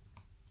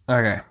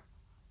 Okay.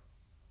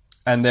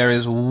 And there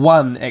is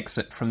one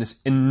exit from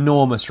this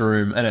enormous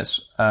room, and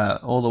it's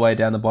all the way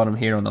down the bottom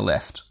here on the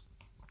left.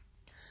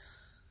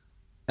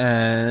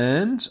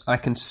 And I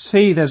can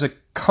see there's a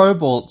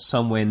cobalt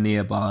somewhere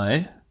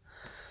nearby.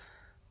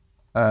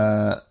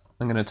 I'm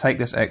going to take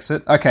this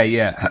exit. Okay,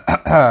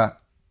 yeah.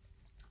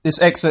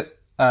 This exit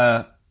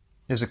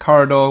is a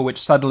corridor which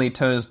suddenly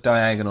turns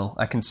diagonal.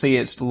 I can see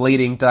it's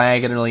leading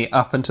diagonally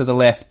up and to the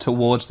left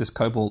towards this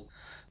cobalt.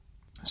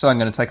 So I'm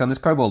going to take on this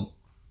cobalt.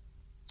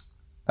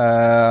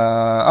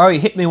 Oh, he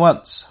hit me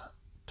once.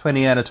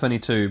 20 out of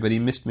 22, but he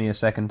missed me a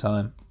second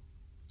time.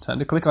 Time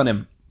to click on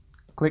him.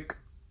 Click.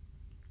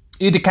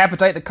 You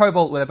decapitate the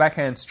cobalt with a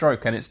backhand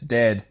stroke and it's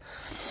dead.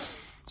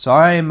 So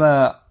I'm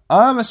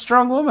a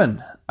strong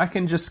woman. I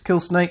can just kill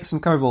snakes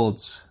and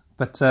kobolds.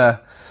 But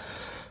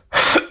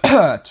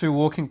 2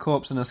 walking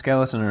corpse and a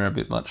skeleton are a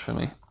bit much for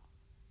me.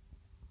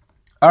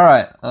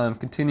 Alright, I'm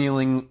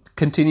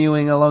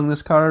continuing along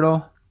this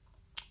corridor.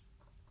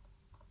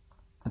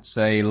 It's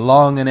a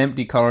long and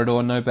empty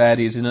corridor, no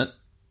baddies in it.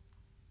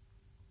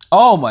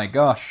 Oh my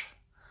gosh.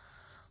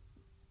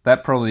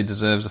 That probably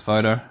deserves a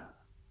photo.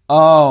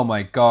 Oh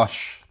my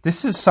gosh.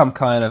 This is some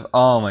kind of...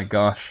 Oh my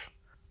gosh.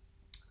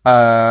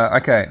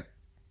 Okay.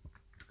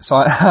 So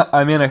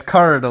I'm in a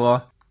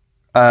corridor.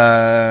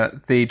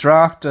 The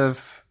draft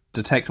of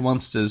Detect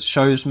Monsters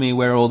shows me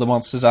where all the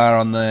monsters are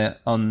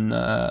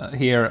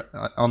here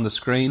on the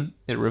screen.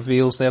 It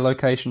reveals their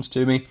locations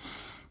to me.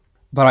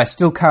 But I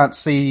still can't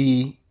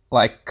see...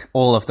 like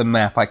all of the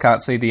map. I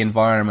can't see the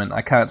environment.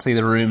 I can't see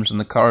the rooms and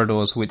the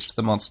corridors which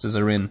the monsters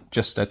are in.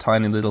 Just a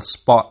tiny little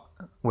spot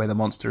where the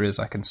monster is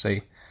I can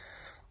see.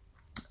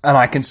 And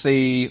I can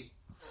see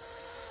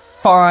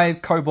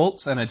 5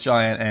 kobolds and a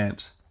giant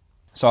ant.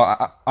 So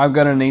I'm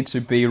going to need to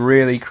be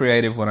really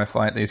creative when I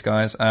fight these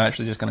guys. I'm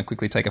actually just going to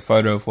quickly take a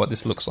photo of what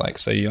this looks like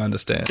so you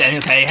understand.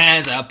 Daniel K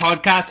has a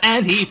podcast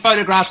and he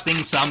photographs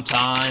things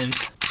sometimes.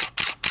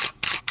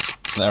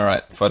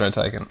 Alright, photo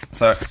taken.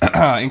 So,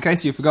 in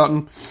case you've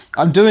forgotten,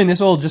 I'm doing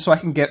this all just so I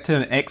can get to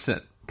an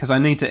exit, because I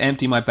need to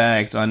empty my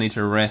bag, so I need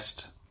to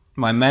rest.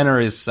 My mana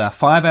is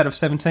 5 out of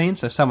 17,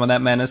 so some of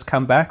that mana's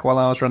come back while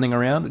I was running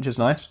around, which is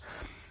nice.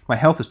 My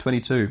health is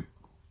 22.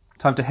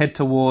 Time to head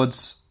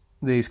towards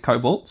these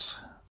kobolds.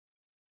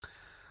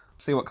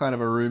 See what kind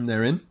of a room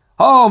they're in.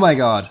 Oh my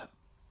god.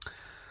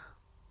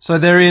 So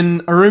they're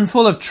in a room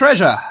full of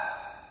treasure,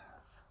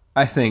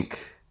 I think.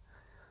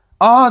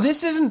 Oh,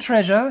 this isn't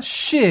treasure.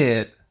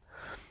 Shit.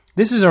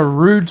 This is a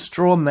rude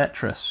straw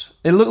mattress.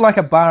 It looked like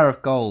a bar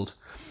of gold.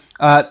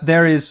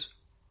 There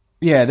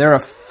are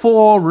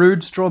 4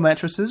 rude straw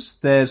mattresses.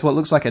 There's what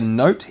looks like a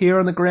note here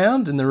on the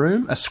ground in the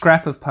room, a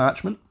scrap of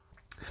parchment,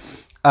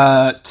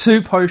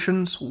 2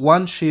 potions,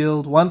 1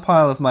 shield, 1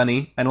 pile of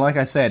money, and like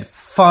I said,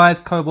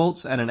 5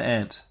 kobolds and an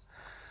ant.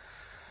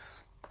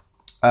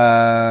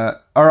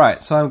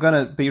 Alright, so I'm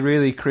going to be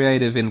really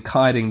creative in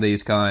kiting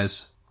these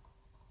guys,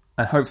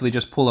 and hopefully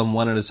just pull them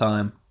one at a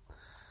time.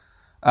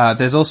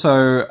 There's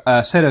also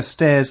a set of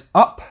stairs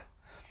up,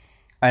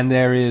 and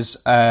there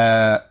is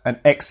an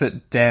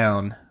exit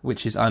down,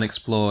 which is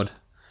unexplored.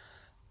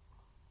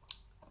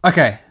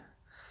 Okay.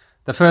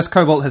 The first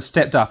kobold has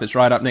stepped up. It's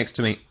right up next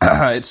to me.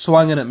 It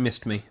swung and it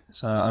missed me.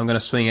 So I'm going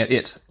to swing at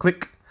it.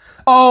 Click.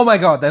 Oh my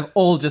god, they've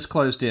all just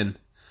closed in.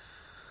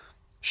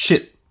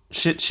 Shit.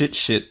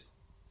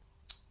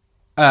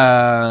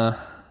 I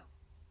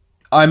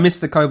missed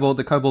the kobold.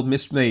 The kobold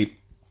missed me.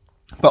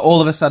 But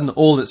all of a sudden,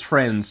 all its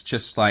friends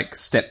just,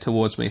 stepped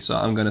towards me. So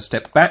I'm going to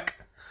step back.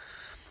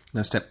 I'm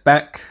going to step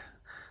back.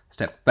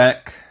 Step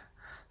back.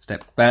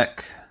 Step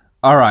back.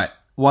 Alright,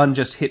 one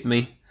just hit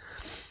me.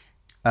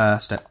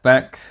 Step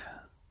back.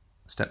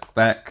 Step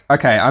back.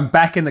 Okay, I'm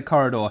back in the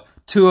corridor.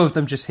 2 of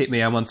them just hit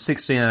me. I'm on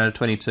 16 out of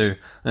 22. I'm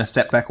going to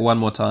step back one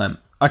more time.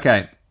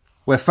 Okay,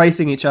 we're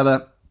facing each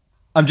other.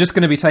 I'm just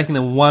going to be taking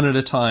them one at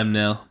a time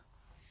now.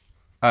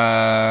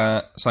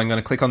 So I'm going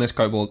to click on this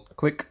kobold.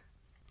 Click.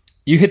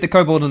 You hit the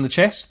kobold in the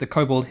chest. The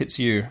kobold hits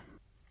you.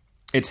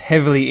 It's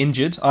heavily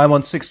injured. I'm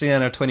on 16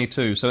 out of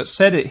 22. So it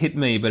said it hit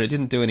me, but it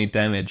didn't do any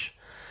damage.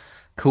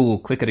 Cool.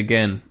 Click it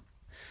again.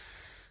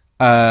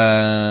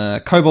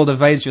 Kobold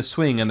evades your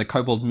swing and the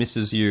kobold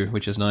misses you,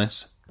 which is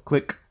nice.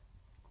 Click.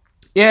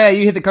 Yeah,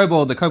 you hit the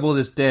kobold. The kobold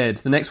is dead.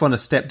 The next one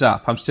has stepped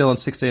up. I'm still on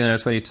 16 out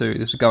of 22.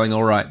 This is going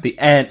all right. The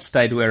ant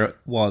stayed where it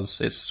was.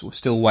 It's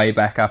still way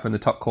back up in the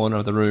top corner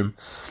of the room.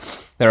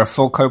 There are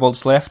 4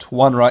 kobolds left.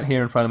 1 right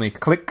here in front of me.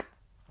 Click.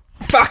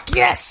 Fuck,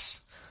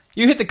 yes!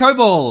 You hit the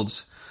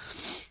kobold.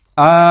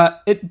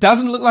 It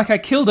doesn't look like I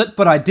killed it,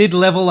 but I did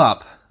level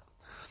up.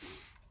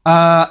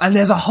 And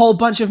there's a whole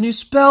bunch of new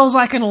spells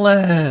I can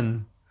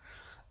learn.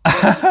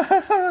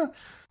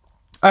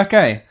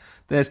 Okay,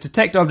 there's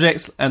detect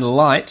objects and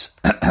light,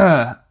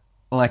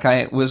 like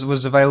I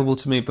was available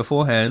to me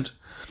beforehand.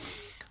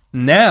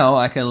 Now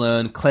I can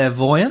learn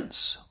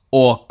clairvoyance,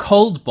 or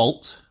cold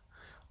bolt,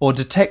 or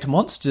detect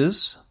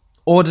monsters,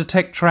 or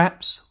detect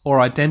traps,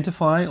 or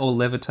identify, or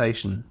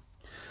levitation.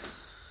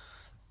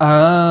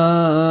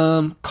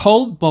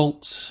 Cold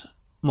bolt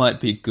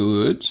might be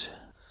good.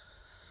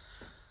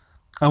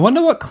 I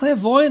wonder what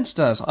clairvoyance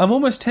does. I'm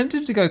almost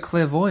tempted to go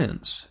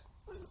clairvoyance.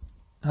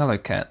 Hello,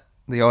 cat.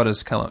 The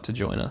otter's come up to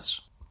join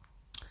us.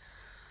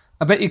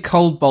 I bet you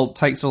cold bolt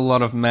takes a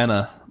lot of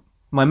mana.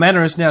 My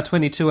mana is now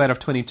 22 out of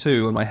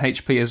 22, and my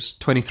HP is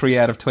 23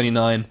 out of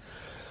 29.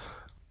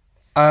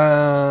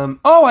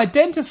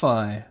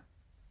 Identify.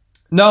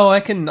 No, I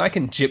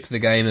can jip the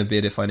game a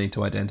bit if I need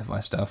to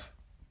identify stuff.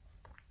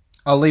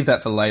 I'll leave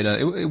that for later.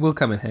 It will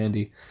come in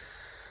handy.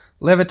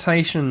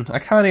 Levitation. I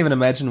can't even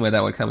imagine where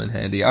that would come in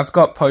handy. I've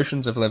got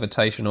potions of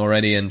levitation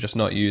already and just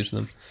not used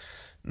them.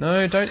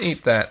 No, don't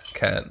eat that,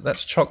 cat.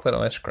 That's chocolate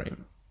ice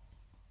cream.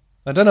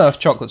 I don't know if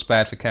chocolate's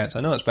bad for cats.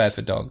 I know it's bad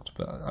for dogs,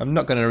 but I'm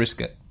not going to risk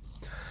it.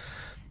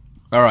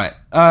 Alright.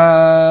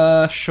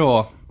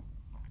 Sure.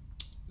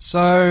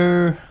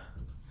 So,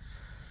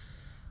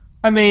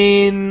 I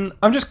mean,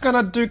 I'm just going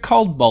to do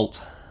cold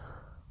bolt.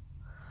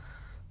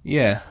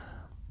 Yeah.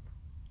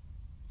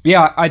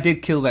 Yeah, I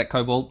did kill that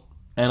kobold.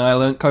 And I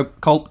learned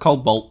Cold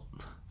Bolt.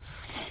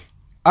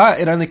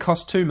 It only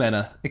costs 2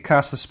 mana. It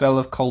casts the spell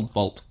of Cold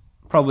Bolt.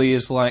 Probably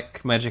is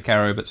like Magic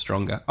Arrow, but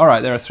stronger.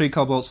 Alright, there are 3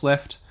 kobolds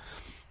left.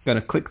 I'm going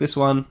to click this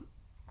one.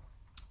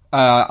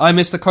 I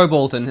missed the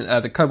kobold, and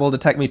the kobold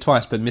attacked me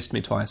twice, but missed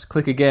me twice.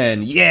 Click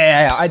again.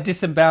 Yeah! I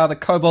disembowel the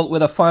kobold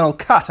with a final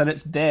cut, and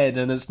it's dead,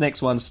 and its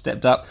next one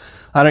stepped up.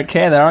 I don't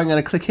care there, I'm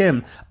going to click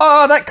him.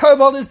 Oh, that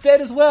kobold is dead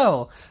as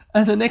well!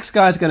 And the next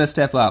guy's going to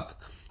step up.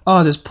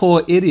 Oh, this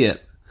poor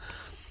idiot.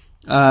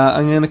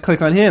 I'm going to click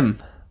on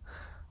him.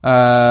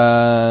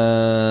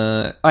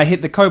 I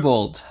hit the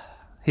kobold.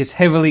 He's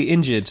heavily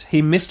injured.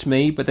 He missed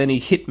me, but then he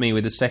hit me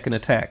with his second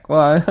attack.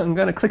 Well, I'm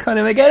going to click on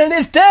him again, and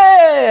he's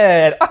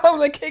dead! I'm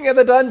the king of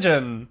the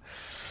dungeon.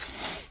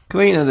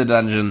 Queen of the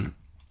dungeon.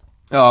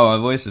 Oh, my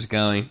voice is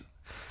going.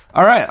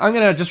 Alright, I'm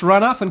going to just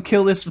run up and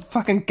kill this,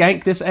 fucking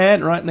gank this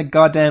ant right in the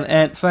goddamn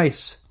ant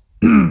face.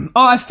 Oh,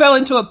 I fell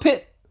into a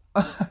pit!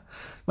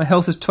 My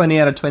health is 20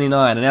 out of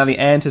 29, and now the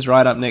ant is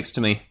right up next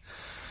to me.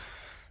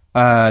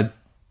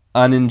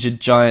 Uninjured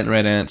giant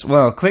red ants.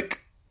 Well,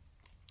 click.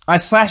 I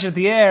slash at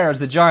the air as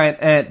the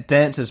giant ant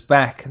dances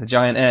back. The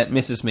giant ant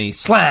misses me.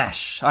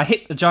 Slash! I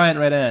hit the giant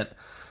red ant,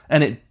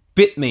 and it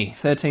bit me.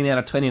 13 out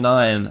of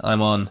 29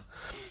 I'm on.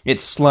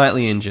 It's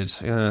slightly injured.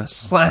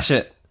 Slash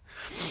it.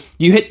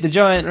 You hit the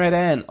giant red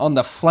ant on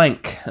the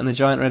flank, and the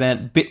giant red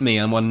ant bit me.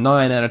 I'm on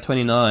 9 out of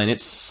 29.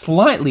 It's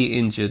slightly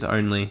injured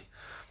only.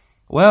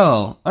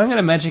 Well, I'm going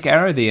to magic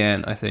arrow the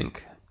ant, I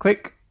think.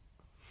 Click.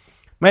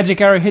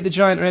 Magic arrow hit the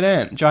giant red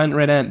ant. Giant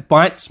red ant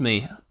bites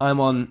me. I'm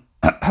on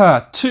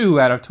 2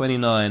 out of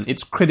 29.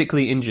 It's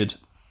critically injured.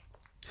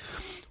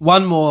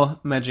 One more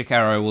magic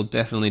arrow will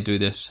definitely do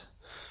this.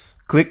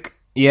 Click.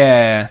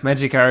 Yeah,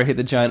 magic arrow hit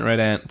the giant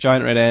red ant.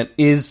 Giant red ant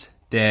is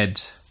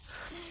dead.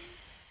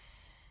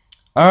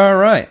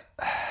 Alright.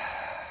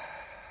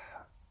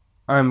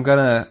 I'm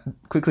gonna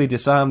quickly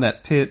disarm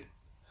that pit.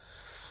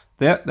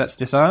 Yep, that's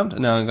disarmed.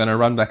 Now I'm gonna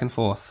run back and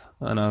forth.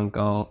 And I'm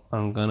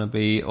gonna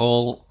be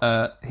all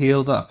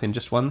healed up in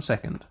just 1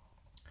 second.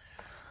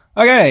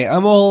 Okay,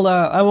 I'm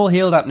all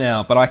healed up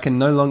now, but I can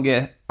no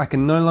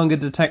longer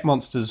detect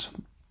monsters.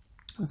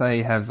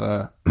 They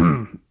have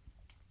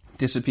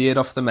disappeared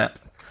off the map.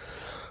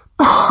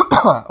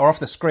 Or off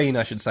the screen,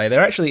 I should say.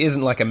 There actually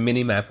isn't like a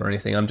mini-map or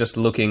anything. I'm just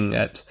looking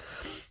at,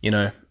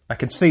 I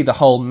can see the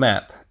whole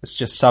map. It's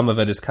just some of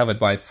it is covered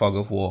by fog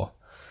of war.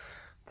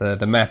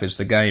 The map is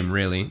the game,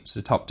 really. It's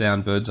a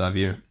top-down bird's-eye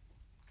view.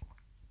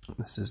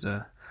 This is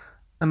a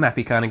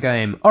mappy kind of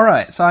game.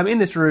 Alright, so I'm in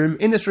this room.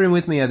 In this room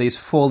with me are these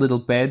 4 little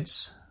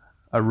beds.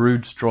 A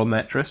rude straw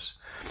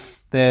mattress.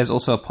 There's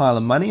also a pile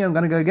of money I'm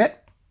going to go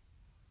get.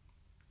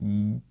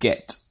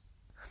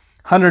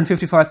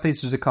 155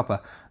 pieces of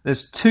copper.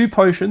 There's 2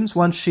 potions,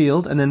 1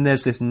 shield, and then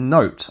there's this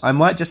note. I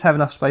might just have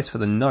enough space for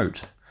the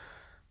note.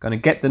 Gonna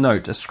get the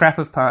note. A scrap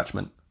of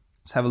parchment.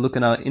 Let's have a look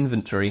in our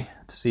inventory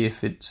to see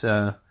if it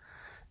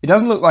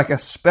doesn't look like a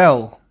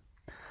spell.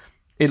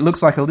 It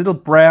looks like a little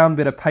brown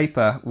bit of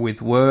paper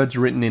with words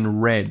written in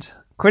red.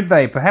 Could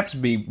they perhaps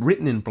be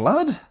written in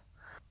blood?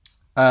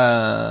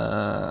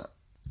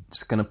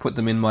 Just gonna put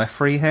them in my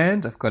free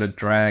hand. I've got to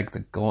drag the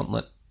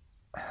gauntlet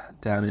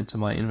down into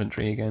my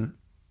inventory again.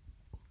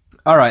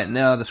 Alright,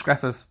 now the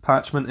scrap of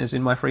parchment is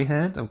in my free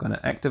hand. I'm going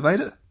to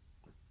activate it.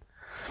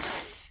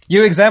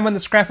 You examine the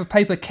scrap of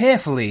paper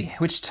carefully,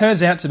 which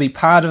turns out to be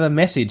part of a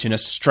message in a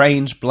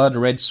strange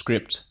blood-red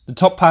script. The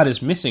top part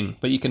is missing,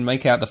 but you can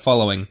make out the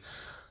following. ...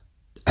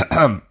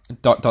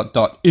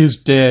 is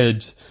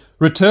dead.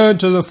 Return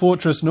to the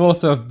fortress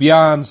north of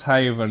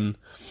Bjarnshaven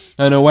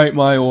and await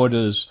my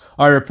orders.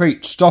 I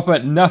repeat, stop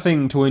at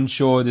nothing to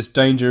ensure this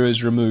danger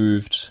is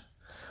removed.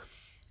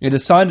 It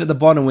is signed at the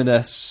bottom with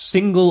a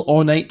single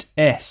ornate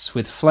S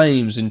with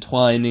flames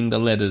entwining the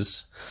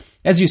letters.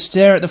 As you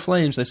stare at the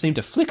flames, they seem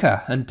to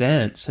flicker and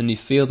dance, and you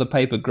feel the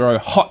paper grow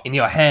hot in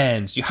your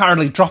hands. You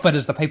hurriedly drop it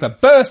as the paper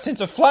bursts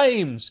into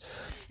flames,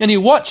 and you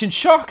watch in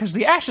shock as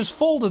the ashes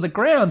fall to the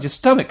ground. Your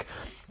stomach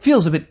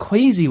feels a bit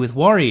queasy with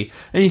worry,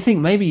 and you think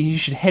maybe you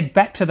should head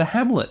back to the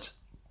hamlet.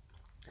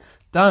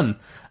 Done.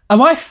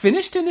 Am I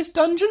finished in this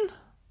dungeon?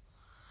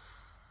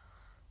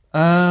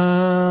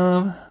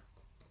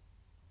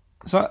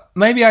 So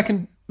maybe I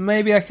can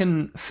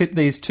fit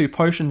these 2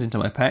 potions into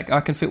my pack.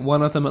 I can fit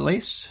one of them at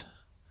least,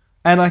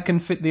 and I can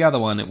fit the other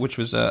one, which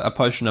was a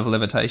potion of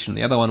levitation.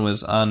 The other one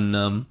was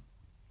unidentified.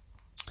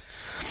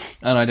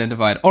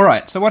 All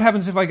right. So what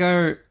happens if I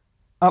go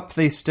up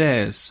these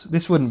stairs?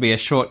 This wouldn't be a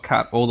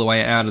shortcut all the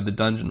way out of the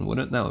dungeon, would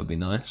it? That would be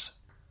nice.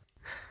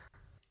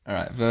 All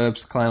right.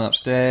 Verbs: climb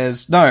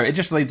upstairs. No, it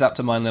just leads up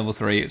to mine level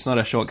 3. It's not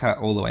a shortcut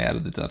all the way out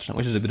of the dungeon,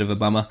 which is a bit of a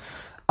bummer.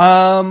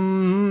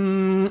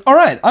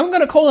 Alright, I'm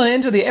going to call an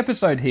end to the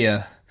episode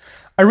here.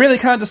 I really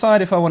can't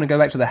decide if I want to go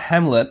back to the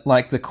hamlet,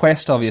 like the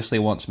quest obviously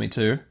wants me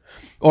to,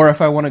 or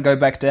if I want to go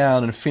back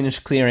down and finish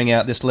clearing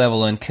out this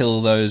level and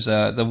kill those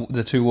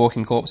the 2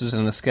 walking corpses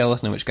and the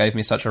skeleton, which gave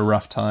me such a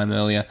rough time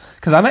earlier.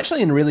 Because I'm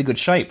actually in really good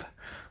shape.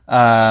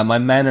 My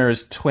mana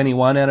is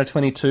 21 out of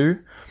 22.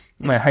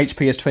 My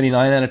HP is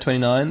 29 out of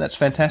 29. That's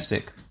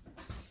fantastic.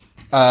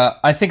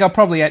 I think I'll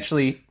probably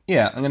actually...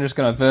 Yeah, I'm just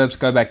going to verbs,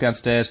 go back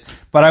downstairs.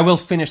 But I will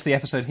finish the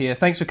episode here.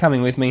 Thanks for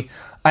coming with me.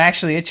 I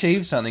actually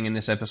achieved something in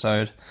this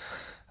episode.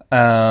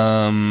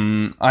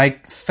 I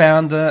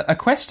found a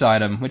quest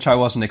item, which I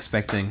wasn't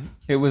expecting.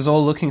 It was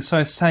all looking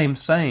so same,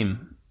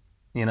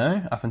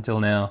 up until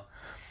now.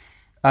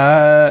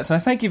 So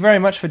thank you very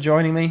much for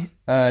joining me.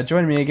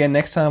 Join me again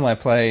next time I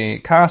play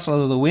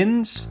Castle of the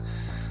Winds,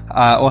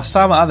 or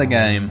some other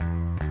game.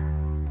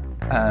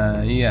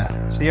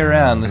 See you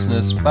around,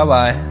 listeners.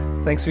 Bye-bye.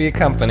 Thanks for your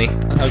company.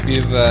 I hope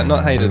you've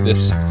not hated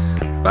this.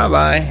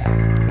 Bye-bye.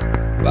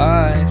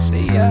 Bye.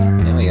 See ya.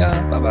 Here we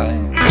are.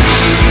 Bye-bye.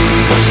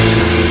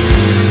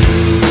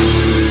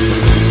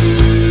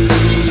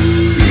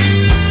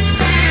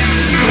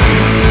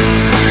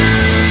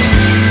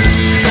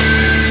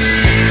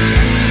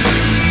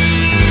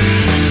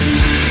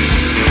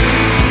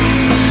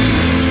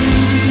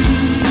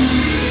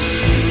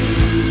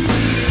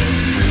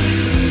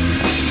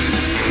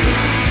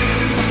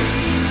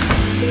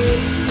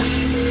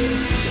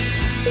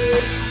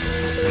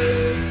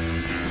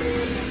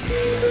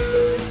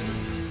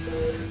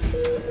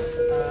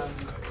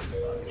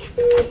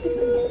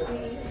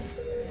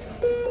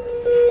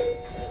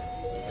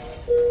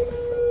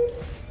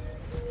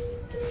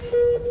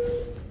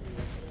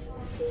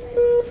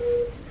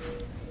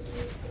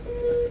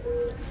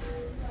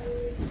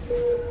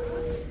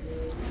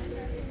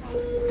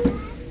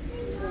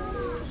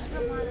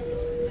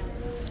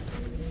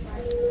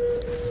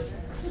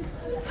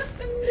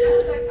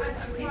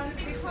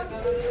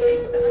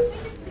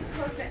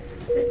 because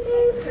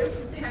the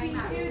person came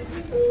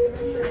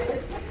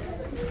out.